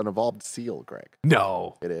like? It's an evolved seal, Greg.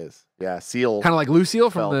 No. It is. Yeah, seal. Kind of like Lucille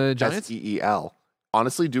from the Giants? Seel.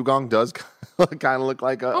 Honestly, Dugong does kind of look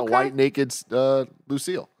like a white naked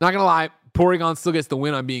Lucille. Not gonna lie, Porygon still gets the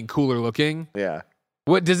win on being cooler looking. Yeah.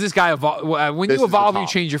 What does this guy evolve? When This you is the evolve, you top.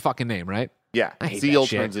 change your fucking name, right? Yeah. I hate Seal that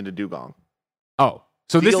shit. turns into Dugong. Oh,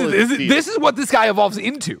 so this Seal is is Seal. this is what this guy evolves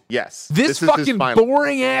into. Yes. This is his fucking final.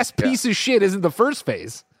 boring ass piece of shit isn't the first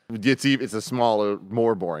phase. It's a smaller,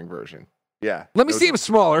 more boring version. Yeah. Let me see him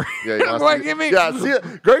smaller. Yeah, you wanna Like, see- give me- yeah, Seal.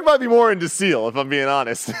 Greg might be more into Seal, if I'm being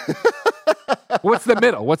honest. What's the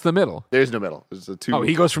middle? What's the middle? There's no middle. There's a two. Oh,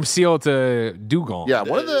 he goes from Seal to Dugong. Yeah,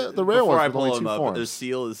 one of the rare Before ones. I with pull only him two up, forms. the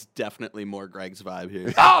seal is definitely more Greg's vibe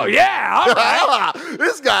here. Oh yeah, all right.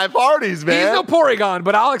 This guy parties, man. He's no Porygon,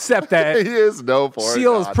 but I'll accept that. He is no Porygon.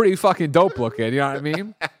 Seal is pretty fucking dope looking. You know what I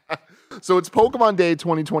mean? So it's Pokemon Day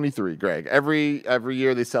 2023, Greg. Every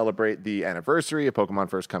year they celebrate the anniversary of Pokemon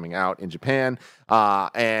first coming out in Japan.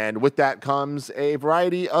 And with that comes a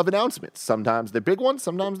variety of announcements. Sometimes they're big ones,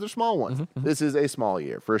 sometimes they're small ones. This is a small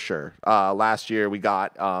year for sure. Last year we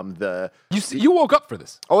got You woke up for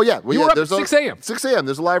this. Oh, yeah. Well, You yeah, were up there's at 6 a.m. 6 a.m.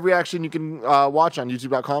 There's a live reaction you can watch on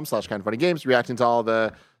youtube.com/kindoffunnygames, reacting to all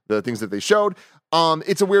the things that they showed.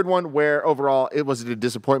 It's a weird one where overall, was it a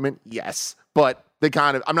disappointment? Yes. But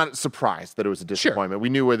I'm not surprised that it was a disappointment. We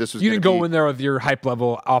knew where this was You going didn't to be. go in there with your hype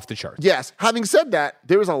level off the charts. Yes. Having said that,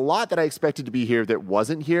 there was a lot that I expected to be here that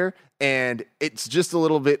wasn't here. And it's just a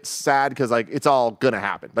little bit sad because, it's all going to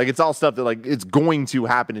happen. It's all stuff that, it's going to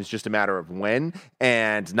happen. It's just a matter of when.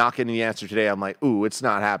 And not getting the answer today, I'm like, ooh, it's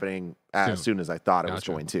not happening as soon as I thought it was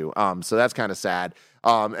going to. So that's kind of sad.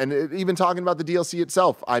 Even talking about the DLC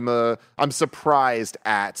itself, I'm surprised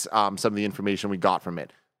at some of the information we got from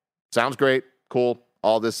it. Sounds great. Cool.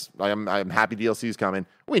 All this, I'm happy DLC's coming.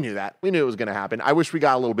 We knew that. We knew it was going to happen. I wish we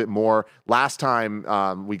got a little bit more. Last time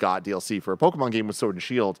we got DLC for a Pokemon game was Sword and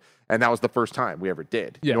Shield, and that was the first time we ever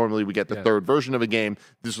did. Yeah. Normally we get the third version of a game.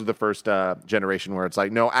 This was the first generation where it's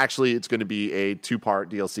like, no, actually it's going to be a 2-part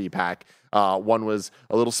DLC pack. One was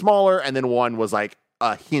a little smaller, and then one was like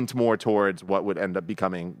a hint more towards what would end up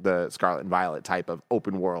becoming the Scarlet and Violet type of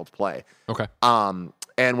open world play. Okay.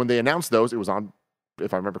 And when they announced those, it was on,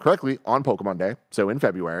 if I remember correctly, on Pokemon Day, so in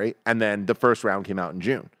February, and then the first round came out in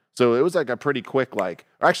June. So it was a pretty quick,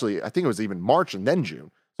 actually, I think it was even March and then June.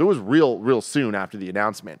 So it was real soon after the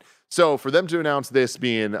announcement. So for them to announce this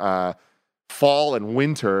being fall and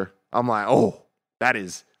winter, I'm like, oh, that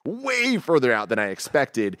is way further out than I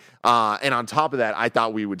expected. And on top of that, I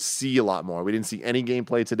thought we would see a lot more. We didn't see any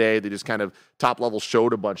gameplay today. They just kind of top level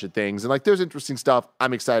showed a bunch of things. And there's interesting stuff.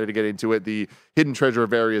 I'm excited to get into it. The Hidden Treasure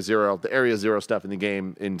of Area Zero, the Area Zero stuff in the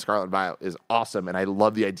game in Scarlet and Violet is awesome. And I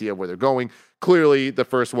love the idea of where they're going. Clearly, the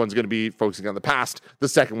first one's going to be focusing on the past. The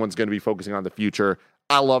second one's going to be focusing on the future.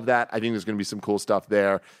 I love that. I think there's going to be some cool stuff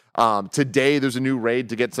there. Today, there's a new raid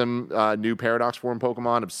to get some new Paradox form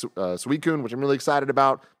Pokemon of Suicune, which I'm really excited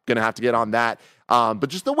about. Going to have to get on that. But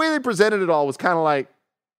just the way they presented it all was kind of like,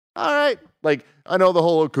 all right. I know the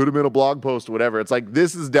whole could have been a blog post or whatever. It's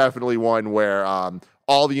this is definitely one where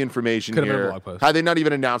all the information Could have been a here, blog post. had they not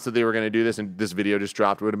even announced that they were going to do this and this video just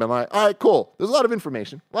dropped, it would have been like, all right, cool. There's a lot of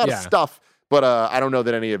information, a lot of stuff. But I don't know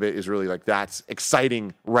that any of it is really that's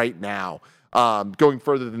exciting right now. Going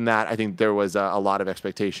further than that, I think there was a lot of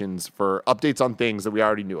expectations for updates on things that we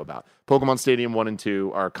already knew about. Pokemon Stadium 1 and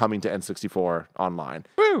 2 are coming to N64 online.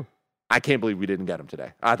 Woo. I can't believe we didn't get them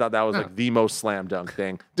today. I thought that was the most slam dunk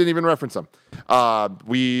thing. Didn't even reference them.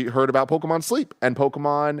 We heard about Pokemon Sleep and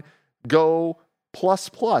Pokemon Go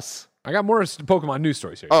Plus. I got more Pokemon news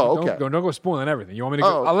stories here. Oh, okay. Don't go spoiling everything. You want me to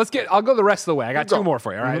go? Oh. I'll go the rest of the way. I got Go. two more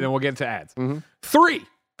for you. All right, then we'll get into ads. 3.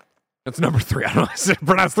 That's number 3. I don't know why I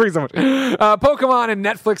pronounce 3 so much. Pokemon and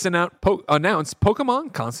Netflix announced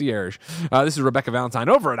Pokemon Concierge. This is Rebecca Valentine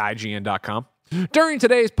over at IGN.com. During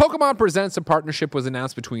today's Pokemon Presents, a partnership was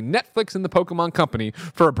announced between Netflix and the Pokemon Company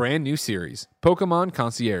for a brand new series, Pokemon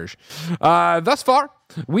Concierge. Thus far,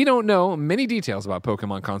 we don't know many details about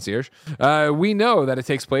Pokemon Concierge. We know that it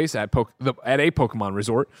takes place at a Pokemon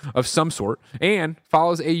resort of some sort and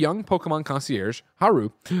follows a young Pokemon concierge,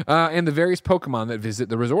 Haru, and the various Pokemon that visit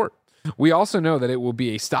the resort. We also know that it will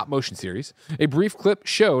be a stop-motion series. A brief clip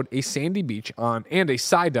showed a sandy beach and a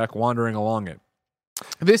Psyduck wandering along it.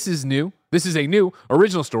 This is new. This is a new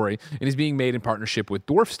original story and is being made in partnership with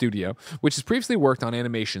Dwarf Studio, which has previously worked on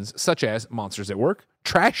animations such as Monsters at Work,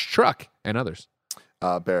 Trash Truck, and others.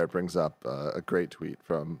 Barrett brings up a great tweet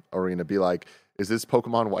from Arena. Be like, is this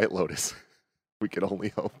Pokemon White Lotus? We could only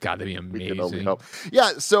hope. God, that'd be amazing. We could only hope.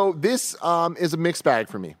 Yeah, so this is a mixed bag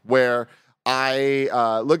for me, where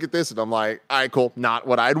I look at this and I'm like, all right, cool. Not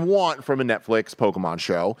what I'd want from a Netflix Pokemon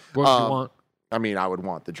show. What do you want? I mean, I would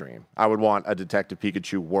want the dream. I would want a Detective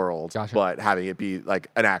Pikachu world, but having it be like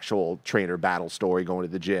an actual trainer battle story, going to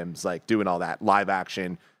the gyms, like doing all that live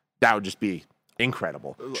action. That would just be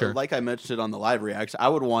incredible. Sure. Like I mentioned on the live reaction, I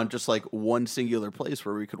would want just like one singular place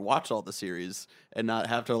where we could watch all the series and not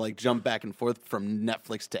have to like jump back and forth from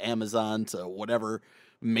Netflix to Amazon to whatever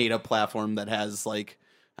made up platform that has like,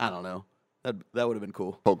 I don't know. That would have been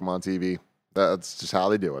cool. Pokemon TV. That's just how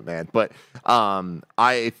they do it, man. But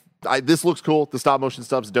this looks cool. The stop motion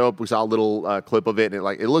stuff's dope. We saw a little clip of it, and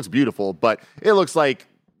it looks beautiful. But it looks like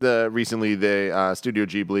recently the Studio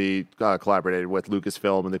Ghibli collaborated with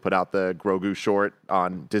Lucasfilm, and they put out the Grogu short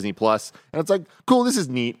on Disney Plus, and it's like cool. This is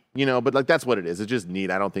neat, But like that's what it is. It's just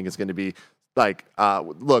neat. I don't think it's going to be like,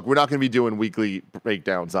 look, we're not going to be doing weekly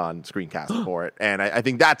breakdowns on Screencast for it. And I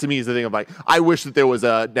think that to me is the thing of like, I wish that there was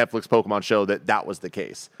a Netflix Pokemon show that was the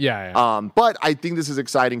case. Yeah. But I think this is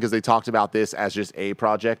exciting because they talked about this as just a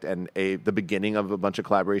project and the beginning of a bunch of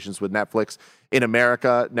collaborations with Netflix. In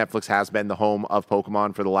America, Netflix has been the home of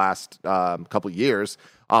Pokemon for the last couple of years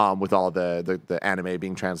with all the anime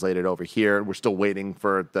being translated over here. We're still waiting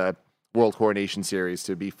for the World Coronation series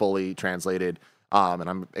to be fully translated. And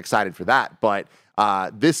I'm excited for that. But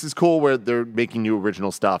this is cool where they're making new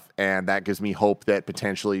original stuff, and that gives me hope that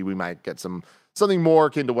potentially we might get something more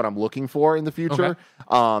akin to what I'm looking for in the future.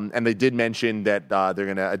 Okay. And they did mention that they're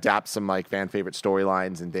going to adapt some like fan favorite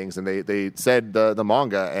storylines and things, and they said the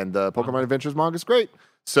manga and the Pokemon Adventures manga is great.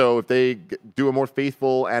 So if they do a more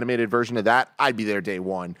faithful animated version of that, I'd be there day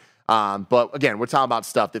one. But again, we're talking about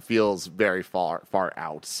stuff that feels very far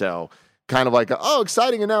out. So kind of like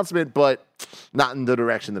exciting announcement, but not in the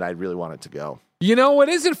direction that I really want it to go. You know what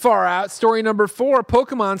isn't far out? Story number 4,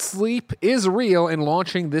 Pokemon Sleep is real and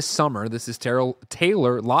launching this summer. This is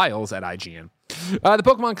Taylor Lyles at IGN. The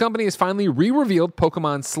Pokemon Company has finally re-revealed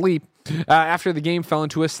Pokemon Sleep after the game fell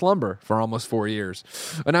into a slumber for almost 4 years.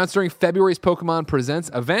 Announced during February's Pokemon Presents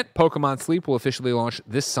event, Pokemon Sleep will officially launch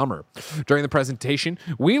this summer. During the presentation,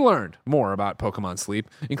 we learned more about Pokemon Sleep,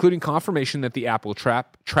 including confirmation that the app will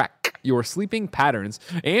track your sleeping patterns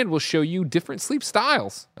and will show you different sleep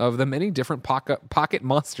styles of the many different pocket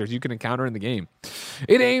monsters you can encounter in the game.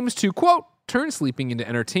 It aims to, quote, turn sleeping into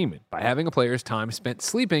entertainment by having a player's time spent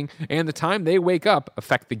sleeping and the time they wake up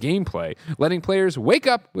affect the gameplay, letting players wake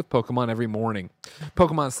up with Pokemon every morning.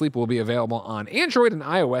 Pokemon Sleep will be available on Android and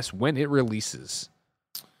iOS when it releases.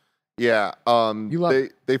 Yeah,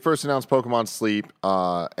 they first announced Pokemon Sleep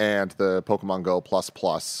and the Pokemon Go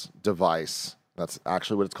Plus device. That's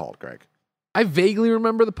actually what it's called, Greg. I vaguely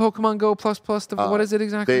remember the Pokemon Go Plus. What is it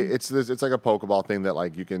exactly? It's like a Pokeball thing that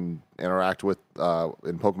like you can interact with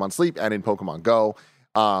in Pokemon Sleep and in Pokemon Go.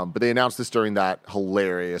 But they announced this during that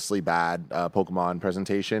hilariously bad Pokemon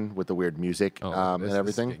presentation with the weird music and everything.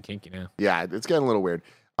 This is getting kinky now. Yeah, it's getting a little weird.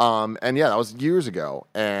 And yeah, that was years ago.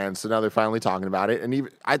 And so now they're finally talking about it. And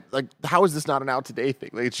even how is this not an out today thing?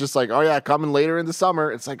 Like, it's just like, oh yeah, coming later in the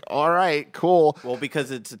summer. It's like, all right, cool. Well, because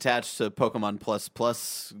it's attached to Pokemon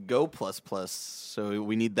Plus Go Plus. So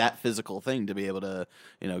we need that physical thing to be able to,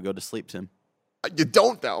 go to sleep, Tim. You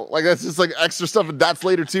don't though. Like that's just like extra stuff, and that's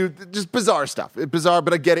later too. Just bizarre stuff. It's bizarre,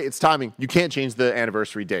 but I get it. It's timing. You can't change the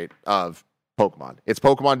anniversary date of Pokemon. It's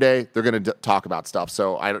Pokemon Day. They're going to talk about stuff.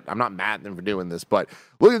 So I'm not mad at them for doing this, but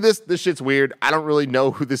look at this. This shit's weird. I don't really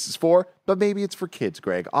know who this is for, but maybe it's for kids,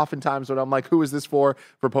 Greg. Oftentimes when I'm like, who is this for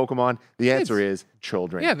Pokemon? The answer is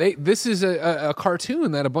children. Yeah, this is a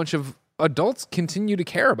cartoon that a bunch of adults continue to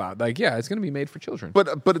care about. Like, yeah, it's going to be made for children.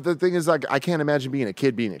 But the thing is, like, I can't imagine being a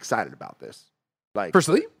kid being excited about this. Like, for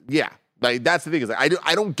sleep? Yeah. Like, that's the thing is, like,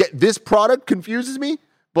 I don't get this product confuses me,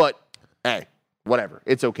 but hey, whatever.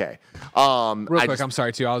 It's okay. Real quick, I'm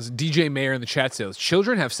sorry too. I was DJ Mayer in the chat says,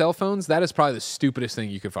 children have cell phones? That is probably the stupidest thing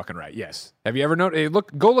you could fucking write. Yes. Have you ever noticed?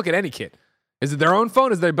 Go look at any kid. Is it their own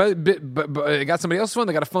phone? Is they they got somebody else's phone?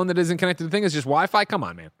 They got a phone that isn't connected to the thing? It's just Wi-Fi? Come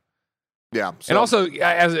on, man. Yeah. And also,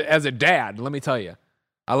 as a dad, let me tell you,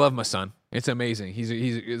 I love my son. It's amazing.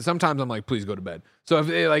 He's sometimes I'm like, please go to bed. So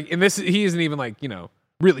if he isn't even like,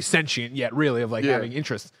 really sentient yet, really, of like having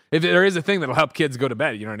interest. If there is a thing that'll help kids go to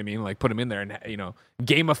bed, you know what I mean? Like put them in there and,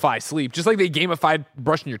 gamify sleep. Just like they gamified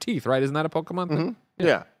brushing your teeth, right? Isn't that a Pokemon thing?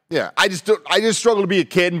 Yeah. Yeah. I just struggle to be a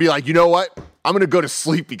kid and be like, you know what? I'm going to go to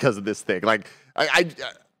sleep because of this thing. Like,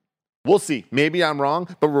 we'll see. Maybe I'm wrong,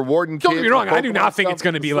 but rewarding kids. Don't get me wrong. I do not think stuff it's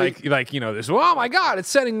going to be sleep. this, oh my God, it's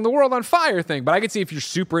setting the world on fire thing. But I could see if you're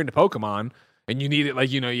super into Pokemon and you need it,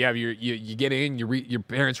 like, you have you get in, your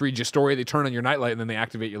parents read your story, they turn on your nightlight, and then they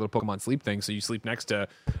activate your little Pokemon sleep thing. So you sleep next to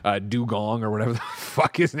Dugong or whatever the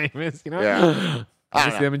fuck his name is, Yeah.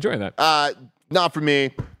 I see them enjoying that. Not for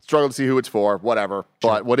me. Struggle to see who it's for, whatever.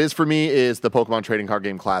 But what is for me is the Pokemon Trading Card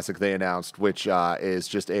Game Classic they announced, which is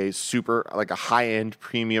just a super, like a high-end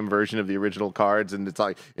premium version of the original cards, and it's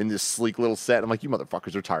like in this sleek little set. I'm like, you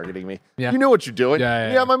motherfuckers are targeting me. Yeah. You know what you're doing.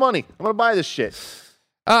 Yeah. You have my money. I'm going to buy this shit.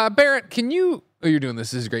 Barrett, can you... Oh, you're doing this.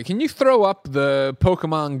 This is great. Can you throw up the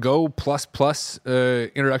Pokemon Go Plus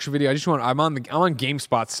introduction video? I'm on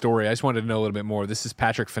GameSpot's story. I just wanted to know a little bit more. This is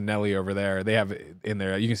Patrick Finelli over there. They have it in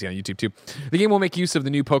there. You can see it on YouTube too. The game will make use of the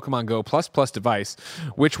new Pokemon Go Plus device,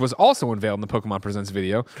 which was also unveiled in the Pokemon Presents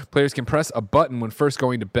video. Players can press a button when first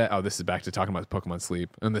going to bed. Oh, this is back to talking about the Pokemon Sleep,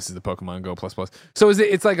 and this is the Pokemon Go Plus. So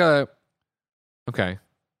it's like a okay.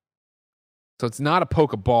 So it's not a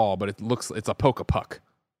Pokeball, but it's a Pokepuck.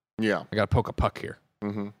 Yeah. I got to poke a puck here.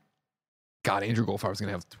 Mm-hmm. God, Andrew Goldfarb is going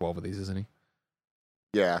to have 12 of these, isn't he?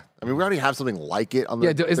 Yeah. I mean, we already have something like it on the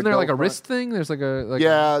isn't there like a wrist thing? There's like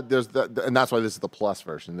a... there's that, and that's why this is the Plus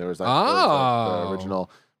version. There was the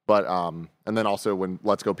original. But, and then also when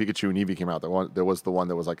Let's Go Pikachu and Eevee came out, there was the one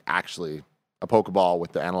that was like actually a Pokeball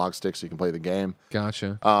with the analog stick so you can play the game.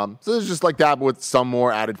 Gotcha. So it's just like that, but with some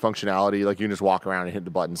more added functionality. Like you can just walk around and hit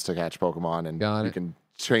the buttons to catch Pokemon, and you can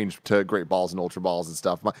change to Great Balls and Ultra Balls and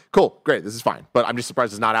stuff. Cool, great, this is fine. But I'm just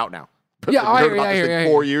surprised it's not out now. Yeah, I heard about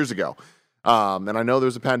this 4 years ago. And I know there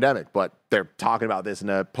was a pandemic, but they're talking about this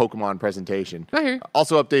in a Pokemon presentation. I hear you.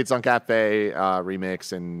 Also updates on Cafe,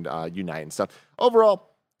 Remix, and Unite and stuff.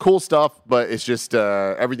 Overall, cool stuff, but it's just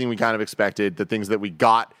everything we kind of expected. The things that we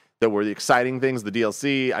got that were the exciting things, the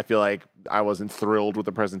DLC, I feel like I wasn't thrilled with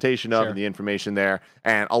the presentation of and the information there.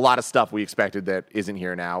 And a lot of stuff we expected that isn't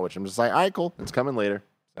here now, which I'm just like, all right, cool, it's coming later.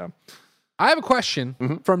 So I have a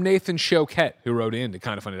question from Nathan Choquette, who wrote in to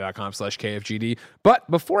kindafunny.com/KFGD. But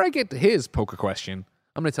before I get to his poker question,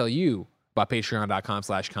 I'm going to tell you about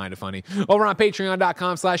patreon.com/kindafunny. Over on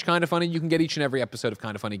patreon.com/kindafunny, you can get each and every episode of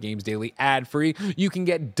Kinda Funny Games Daily ad-free. You can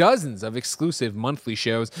get dozens of exclusive monthly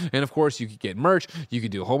shows. And of course, you could get merch. You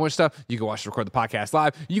could do a whole bunch of stuff. You could record the podcast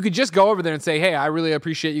live. You could just go over there and say, hey, I really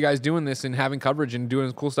appreciate you guys doing this and having coverage and doing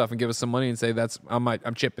cool stuff and give us some money and say,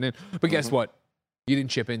 I'm chipping in. But guess what? You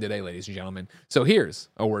didn't chip in today, ladies and gentlemen. So here's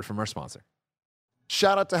a word from our sponsor.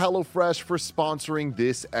 Shout out to HelloFresh for sponsoring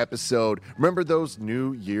this episode. Remember those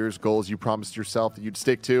New Year's goals you promised yourself that you'd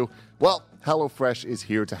stick to? Well, HelloFresh is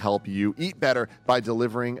here to help you eat better by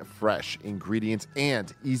delivering fresh ingredients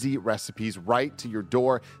and easy recipes right to your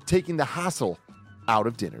door, taking the hassle out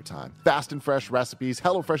of dinner time. Fast and fresh recipes,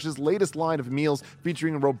 HelloFresh's latest line of meals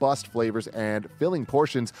featuring robust flavors and filling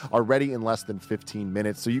portions are ready in less than 15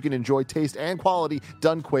 minutes, so you can enjoy taste and quality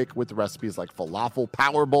done quick with recipes like falafel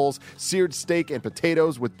power bowls, seared steak and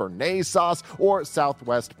potatoes with béarnaise sauce, or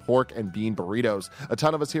Southwest pork and bean burritos. A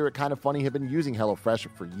ton of us here at Kinda Funny have been using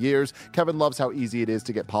HelloFresh for years. Kevin loves how easy it is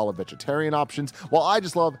to get Paula vegetarian options, while I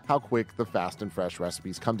just love how quick the fast and fresh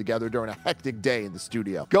recipes come together during a hectic day in the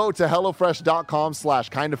studio. Go to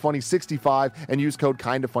HelloFresh.com/KindaFunny65 and use code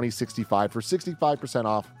KindaFunny65 for 65%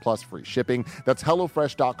 off plus free shipping. That's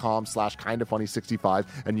HelloFresh.com/KindaFunny65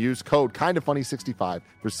 and use code KindaFunny65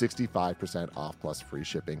 for 65% off plus free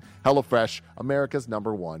shipping. HelloFresh, America's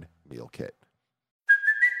 #1 meal kit.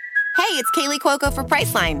 Hey, it's Kaylee Cuoco for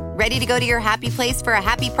Priceline. Ready to go to your happy place for a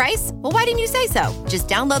happy price? Well, why didn't you say so? Just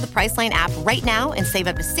download the Priceline app right now and save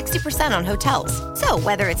up to 60% on hotels. So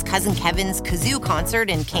whether it's Cousin Kevin's Kazoo Concert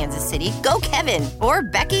in Kansas City, go Kevin, or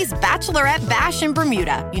Becky's Bachelorette Bash in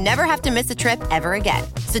Bermuda, you never have to miss a trip ever again.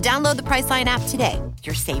 So download the Priceline app today.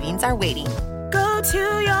 Your savings are waiting. Go to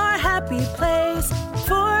your happy place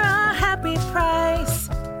for a happy price.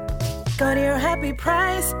 Go to your happy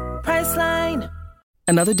price, Priceline.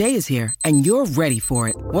 Another day is here, and you're ready for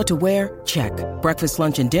it. What to wear? Check. Breakfast,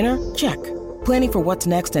 lunch, and dinner? Check. Planning for what's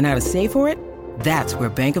next and how to save for it? That's where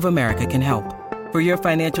Bank of America can help. For your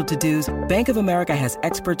financial to-dos, Bank of America has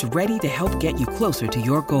experts ready to help get you closer to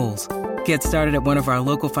your goals. Get started at one of our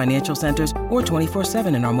local financial centers or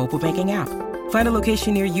 24/7 in our mobile banking app. Find a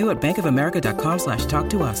location near you at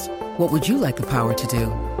bankofamerica.com/talktous. What would you like the power to do?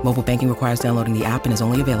 Mobile banking requires downloading the app and is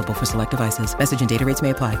only available for select devices. Message and data rates may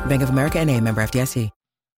apply. Bank of America N.A., member FDIC.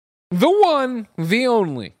 The one, the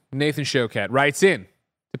only, Nathan Showcat writes in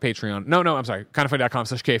to Patreon. I'm sorry.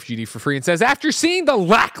 Kindoffunny.com/KFGD for free and says, after seeing the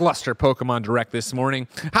lackluster Pokemon Direct this morning,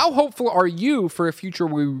 how hopeful are you for a future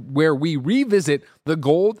where we revisit the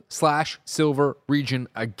gold/silver region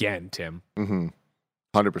again, Tim?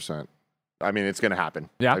 100%. I mean, it's going to happen.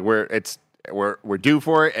 Yeah. Like we're due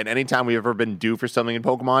for it, and anytime we've ever been due for something in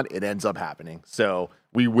Pokemon, it ends up happening. So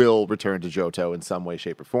we will return to Johto in some way,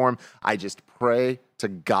 shape, or form. I just pray to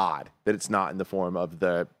God that it's not in the form of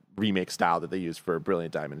the remake style that they use for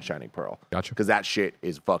Brilliant Diamond and Shining Pearl. Gotcha. Because that shit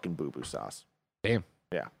is fucking boo-boo sauce. Damn.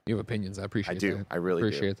 Yeah. You have opinions. I appreciate that. I do. I really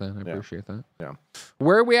appreciate do. that. I appreciate that. Yeah.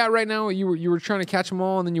 Where are we at right now? You were trying to catch them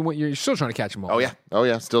all, and then you're still trying to catch them all. Oh,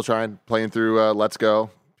 yeah. Still playing through Let's Go,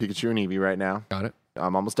 Pikachu and Eevee right now. Got it.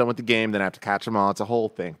 I'm almost done with the game. Then I have to catch them all. It's a whole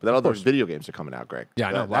thing. But then other video games are coming out, Greg. Yeah,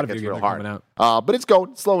 I know. A lot of video games are coming out. But it's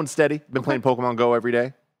going slow and steady. Been playing Pokemon Go every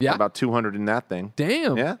day. Yeah. About 200 in that thing.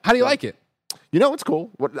 Damn. Yeah. How do you like it? You know, it's cool.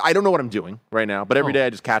 I don't know what I'm doing right now, but every day I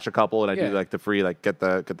just catch a couple and I do like the free, like get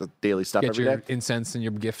the daily stuff Get every your day. incense and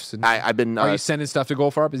your gifts. And I've been. Are you sending stuff to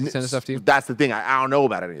Goldfarb? Is he sending stuff to you? That's the thing. I don't know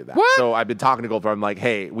about any of that. What? So I've been talking to Goldfarb. I'm like,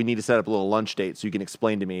 hey, we need to set up a little lunch date so you can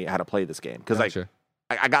explain to me how to play this game. Because Gotcha.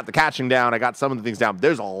 I got the catching down. I got some of the things down. But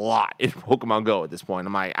there's a lot in Pokemon Go at this point.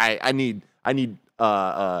 I'm like, I need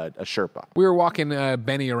a Sherpa. We were walking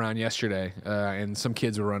Benny around yesterday, and some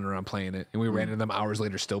kids were running around playing it, and we ran into them hours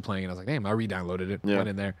later still playing it. I was like, damn, I re-downloaded it, went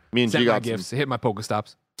in there, Me and sent G my got gifts, hit my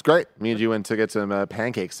Pokestops. It's great. Me and you went to get some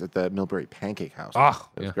pancakes at the Millbury Pancake House.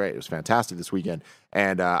 It was great. It was fantastic this weekend.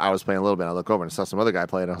 And I was playing a little bit. I look over and I saw some other guy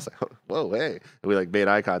playing. And I was like, whoa, hey. And we made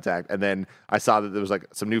eye contact. And then I saw that there was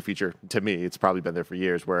some new feature to me. It's probably been there for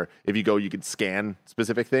years where if you go, you could scan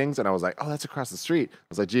specific things. And I was like, oh, that's across the street. I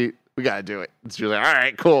was like, gee, we got to do it. And she was like, all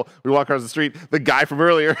right, cool. We walk across the street. The guy from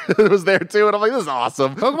earlier was there too. And I'm like, this is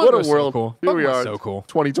awesome. Pokemon what a world. So cool. Here we Pokemon's are. So cool.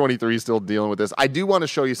 2023 still dealing with this. I do want to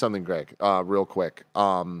show you something, Greg, real quick.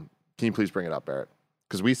 Can you please bring it up, Barrett?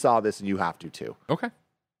 Because we saw this and you have to too. Okay.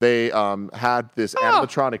 They had this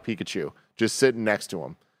animatronic Pikachu just sitting next to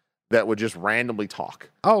him that would just randomly talk.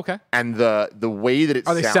 Oh, okay. And the way that it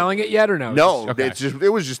Are they selling it yet or no? No, Okay.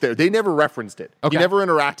 it was just there. They never referenced it. Okay. He never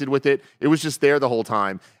interacted with it. It was just there the whole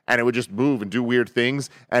time, and it would just move and do weird things,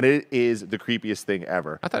 and it is the creepiest thing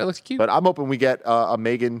ever. I thought it looks cute. But I'm hoping we get a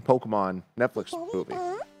Megan Pokemon Netflix movie.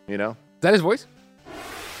 You know? Is that his voice?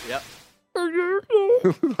 Yep.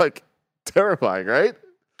 Terrifying, right?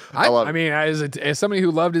 I love it. mean, as somebody who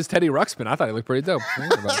loved his Teddy Ruxpin, I thought he looked pretty dope.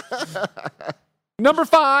 Number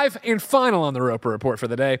 5 and final on the Roper Report for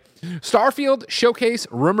the day. Starfield Showcase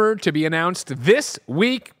rumored to be announced this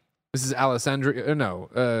week. This is Alessio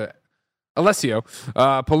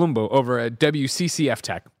Palumbo over at WCCF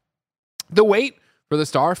Tech. The wait for the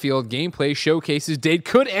Starfield gameplay showcases date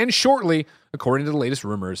could end shortly, according to the latest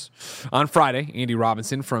rumors. On Friday, Andy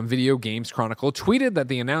Robinson from Video Games Chronicle tweeted that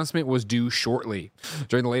the announcement was due shortly.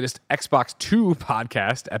 During the latest Xbox 2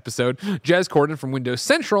 podcast episode, Jez Corden from Windows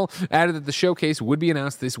Central added that the showcase would be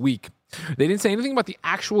announced this week. They didn't say anything about the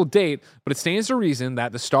actual date, but it stands to reason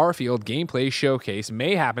that the Starfield gameplay showcase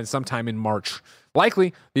may happen sometime in March.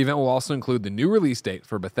 Likely, the event will also include the new release date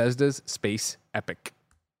for Bethesda's Space Epic.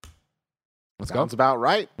 Sounds about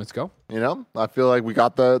right. Let's go. You know, I feel like we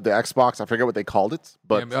got the Xbox. I forget what they called it,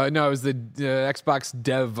 but no, it was the Xbox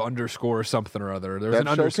Dev _something or other. There was Dev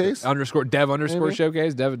an showcase? Dev Maybe?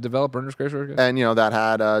 showcase, Developer showcase. and that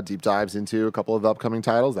had deep dives into a couple of the upcoming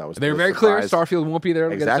titles. That was They were the very clear. surprise. Starfield won't be there.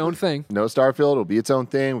 It'll get its own thing. No Starfield. It'll be its own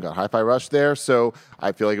thing. We got Hi-Fi Rush there, so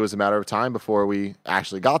I feel like it was a matter of time before we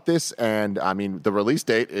actually got this. And I mean, the release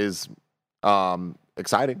date is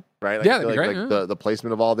exciting, right? Yeah, I feel that'd be like, great, the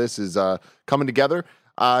placement of all this is coming together.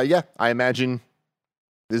 I imagine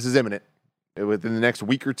this is imminent. Within the next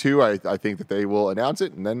week or two, I think that they will announce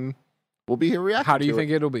it, and then we'll be here reacting. How do you to think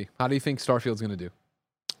it. it'll be? How do you think Starfield's going to do?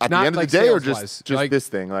 At Not the end like of the day, or sales-wise, just this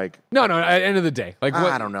thing? No, at the end of the day. Like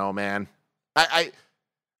what? I don't know, man. I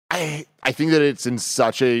think that it's in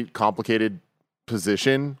such a complicated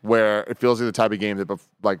position where it feels like the type of game that,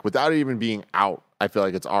 like, without it even being out, I feel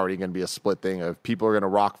like it's already going to be a split thing of people are going to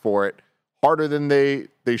rock for it harder than they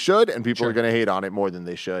should, and people are going to hate on it more than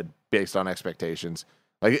they should based on expectations.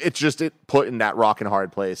 Like, it's just put in that rock and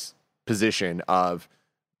hard place position of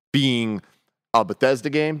being a Bethesda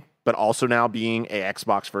game, but also now being a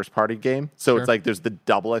Xbox first party game. So it's like there's the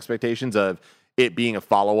double expectations of it being a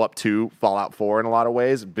follow-up to Fallout 4 in a lot of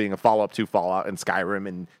ways, being a follow-up to Fallout and Skyrim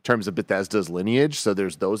in terms of Bethesda's lineage. So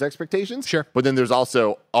there's those expectations. Sure. But then there's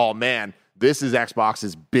also, oh man, this is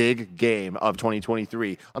Xbox's big game of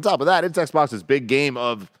 2023. On top of that, it's Xbox's big game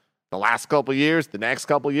of the last couple years, the next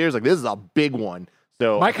couple years. Like, this is a big one.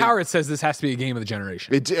 So Mike Howard says this has to be a game of the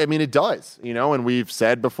generation. It does, and we've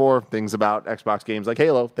said before things about Xbox games like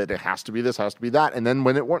Halo, that it has to be this, has to be that. And then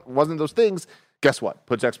when it wasn't those things, guess what?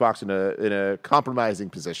 Puts Xbox in a compromising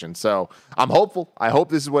position. So I'm hopeful. I hope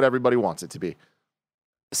this is what everybody wants it to be.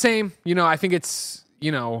 Same. I think it's,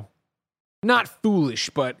 not foolish,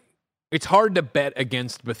 but it's hard to bet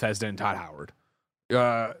against Bethesda and Todd Howard.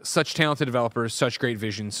 Such talented developers, such great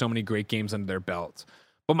vision, so many great games under their belt.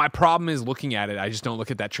 But my problem is looking at it, I just don't look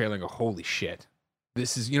at that trailer and go, holy shit.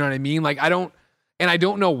 This is, you know what I mean? Like, I don't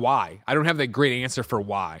know why. I don't have that great answer for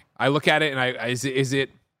why. I look at it and is it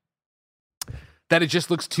that it just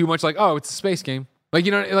looks too much like, oh, it's a space game. Like,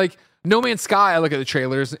 like No Man's Sky, I look at the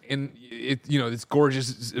trailers and it's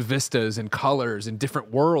gorgeous vistas and colors and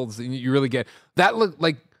different worlds. And you really get that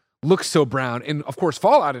looks so brown. And of course,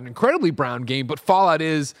 Fallout, an incredibly brown game, but Fallout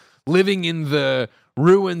is living in the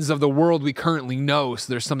ruins of the world we currently know.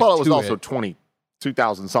 So there's something to it. Well, it was also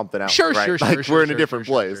 2000 something else. Sure, right? Sure. We're in a different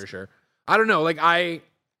place. Sure. I don't know.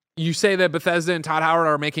 You say that Bethesda and Todd Howard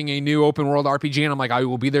are making a new open world RPG, and I'm like, I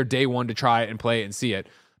will be there day one to try it and play it and see it.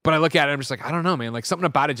 But I look at it, I'm just like, I don't know, man. Like, something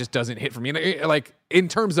about it just doesn't hit for me. And like, in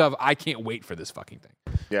terms of, I can't wait for this fucking thing.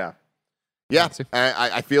 Yeah.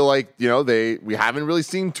 I feel like we haven't really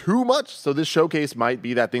seen too much, so this showcase might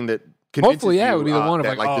be that thing that. Hopefully, it would be the one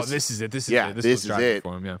of this is it. This is it. This is it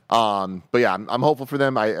for him, yeah. But yeah, I'm hopeful for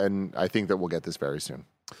them. I think that we'll get this very soon.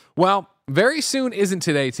 Well, very soon isn't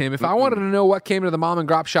today, Tim. If I wanted to know what came to the mom and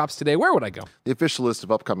grop shops today, where would I go? The official list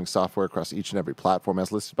of upcoming software across each and every platform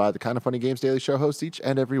as listed by the Kind of Funny Games Daily Show hosts each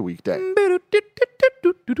and every weekday.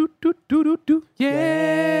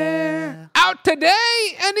 Yeah. Out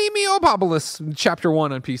today, Anemiopolis, Chapter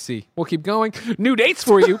 1 on PC. We'll keep going. New dates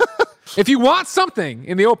for you. If you want something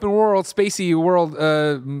in the open world, spacey world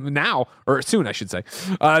now, or soon, I should say,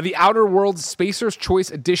 the Outer Worlds Spacer's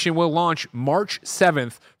Choice Edition will launch March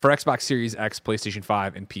 7th for Xbox Series X, PlayStation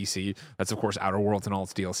 5, and PC. That's, of course, Outer Worlds and all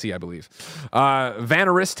its DLC, I believe.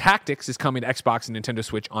 Vanarist Tactics is coming to Xbox and Nintendo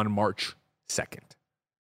Switch on March 2nd.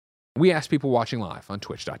 We asked people watching live on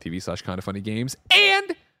twitch.tv/kindoffunnygames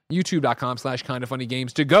and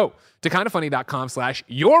youtube.com/kindoffunnygames to go to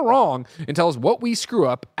kindoffunny.com/you're wrong and tell us what we screw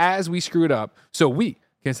up as we screw it up so we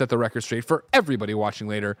can set the record straight for everybody watching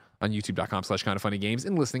later on youtube.com/kindoffunnygames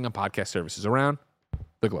and listening on podcast services around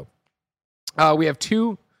the globe. We have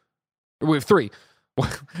three.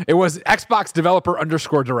 It was Xbox Developer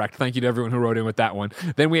 _Direct. Thank you to everyone who wrote in with that one.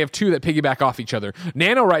 Then we have two that piggyback off each other.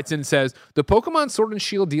 Nano writes in and says, the Pokemon Sword and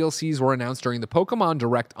Shield DLCs were announced during the Pokemon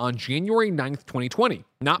Direct on January 9th, 2020,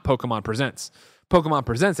 not Pokemon Presents. Pokemon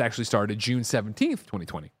Presents actually started June 17th,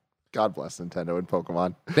 2020. God bless Nintendo and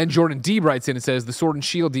Pokemon. Then Jordan D writes in and says, the Sword and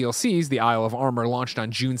Shield DLCs, the Isle of Armor, launched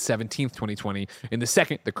on June 17th, 2020. In the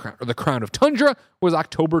second, the Crown of Tundra was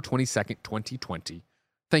October 22nd, 2020.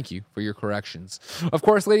 Thank you for your corrections. Of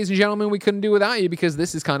course, ladies and gentlemen, we couldn't do without you because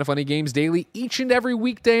this is Kind of Funny Games Daily. Each and every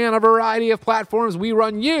weekday on a variety of platforms, we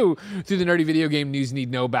run you through the nerdy video game news you need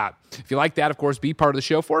to know about. If you like that, of course, be part of the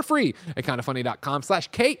show for free at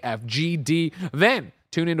kindoffunny.com/KFGD. Then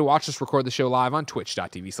tune in to watch us record the show live on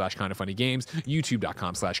twitch.tv/kindoffunnygames,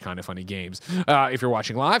 youtube.com/kindoffunnygames. If you're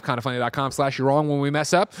watching live, kindoffunny.com/you're wrong when we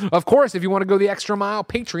mess up. Of course, if you want to go the extra mile,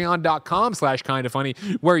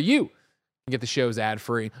 patreon.com/kindoffunny, where you can get the shows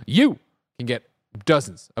ad-free. You can get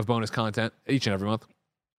dozens of bonus content each and every month,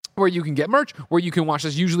 where you can get merch, where you can watch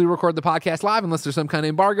us usually record the podcast live unless there's some kind of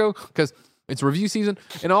embargo because it's review season,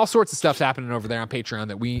 and all sorts of stuff's happening over there on Patreon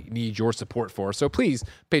that we need your support for. So please,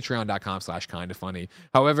 patreon.com/kindoffunny.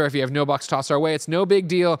 However, if you have no bucks toss our way, it's no big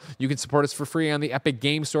deal. You can support us for free on the Epic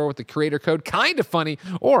Game Store with the creator code KINDOFFUNNY,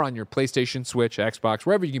 or on your PlayStation, Switch, Xbox,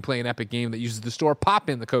 wherever you can play an Epic game that uses the store, pop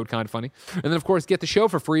in the code KINDOFFUNNY. And then, of course, get the show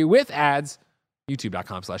for free with ads,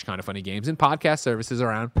 youtube.com/kindoffunnygames, and podcast services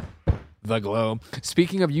around the globe.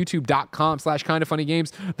 Speaking of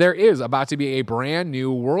youtube.com/kindoffunnygames, there is about to be a brand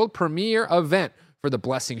new world premiere event for The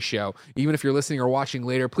Blessing Show. Even if you're listening or watching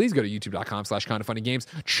later, please go to youtube.com/kindoffunnygames.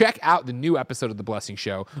 Check out the new episode of The Blessing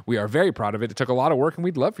Show. We are very proud of it. It took a lot of work, and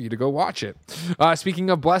we'd love for you to go watch it.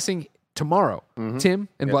 Speaking of Blessing, tomorrow, Tim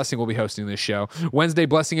and Blessing will be hosting this show. Wednesday,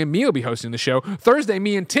 Blessing and me will be hosting the show. Thursday,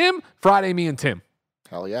 me and Tim. Friday, me and Tim.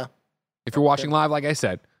 Hell yeah. If you're watching live, like I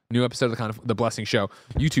said, new episode of the Blessing Show,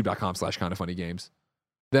 youtube.com/kindoffunnygames.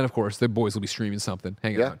 then of course the boys will be streaming something.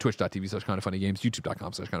 Hanging Yeah. out. Twitch.tv/kindoffunnygames,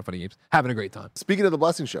 YouTube.com/kindoffunnygames. Having a great time. Speaking of the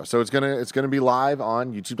Blessing Show, so it's gonna be live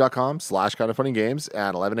on YouTube.com/kindoffunnygames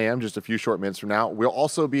at 11 a.m. just a few short minutes from now. We'll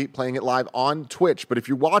also be playing it live on Twitch. But if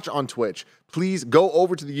you watch on Twitch, please go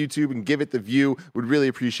over to the YouTube and give it the view. We'd really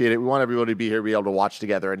appreciate it. We want everybody to be here, be able to watch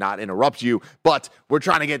together and not interrupt you. But we're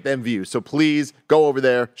trying to get them views, so please go over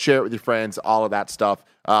there, share it with your friends, all of that stuff.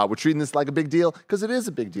 We're treating this like a big deal because it is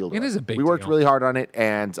a big deal. It is a big deal. We worked deal. really hard on it,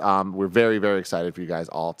 and we're very, very excited for you guys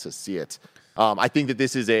all to see it. I think that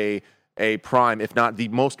this is a prime, if not the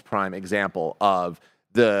most prime example of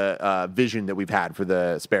the vision that we've had for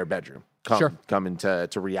the spare bedroom come into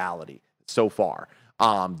reality so far.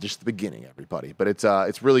 Just the beginning, everybody. But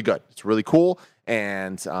it's really good. It's really cool,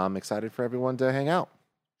 and I'm excited for everyone to hang out.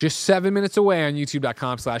 Just 7 minutes away on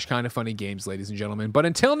YouTube.com/kindoffunnygames, ladies and gentlemen. But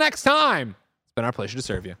until next time, it's been our pleasure to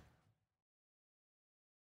serve you.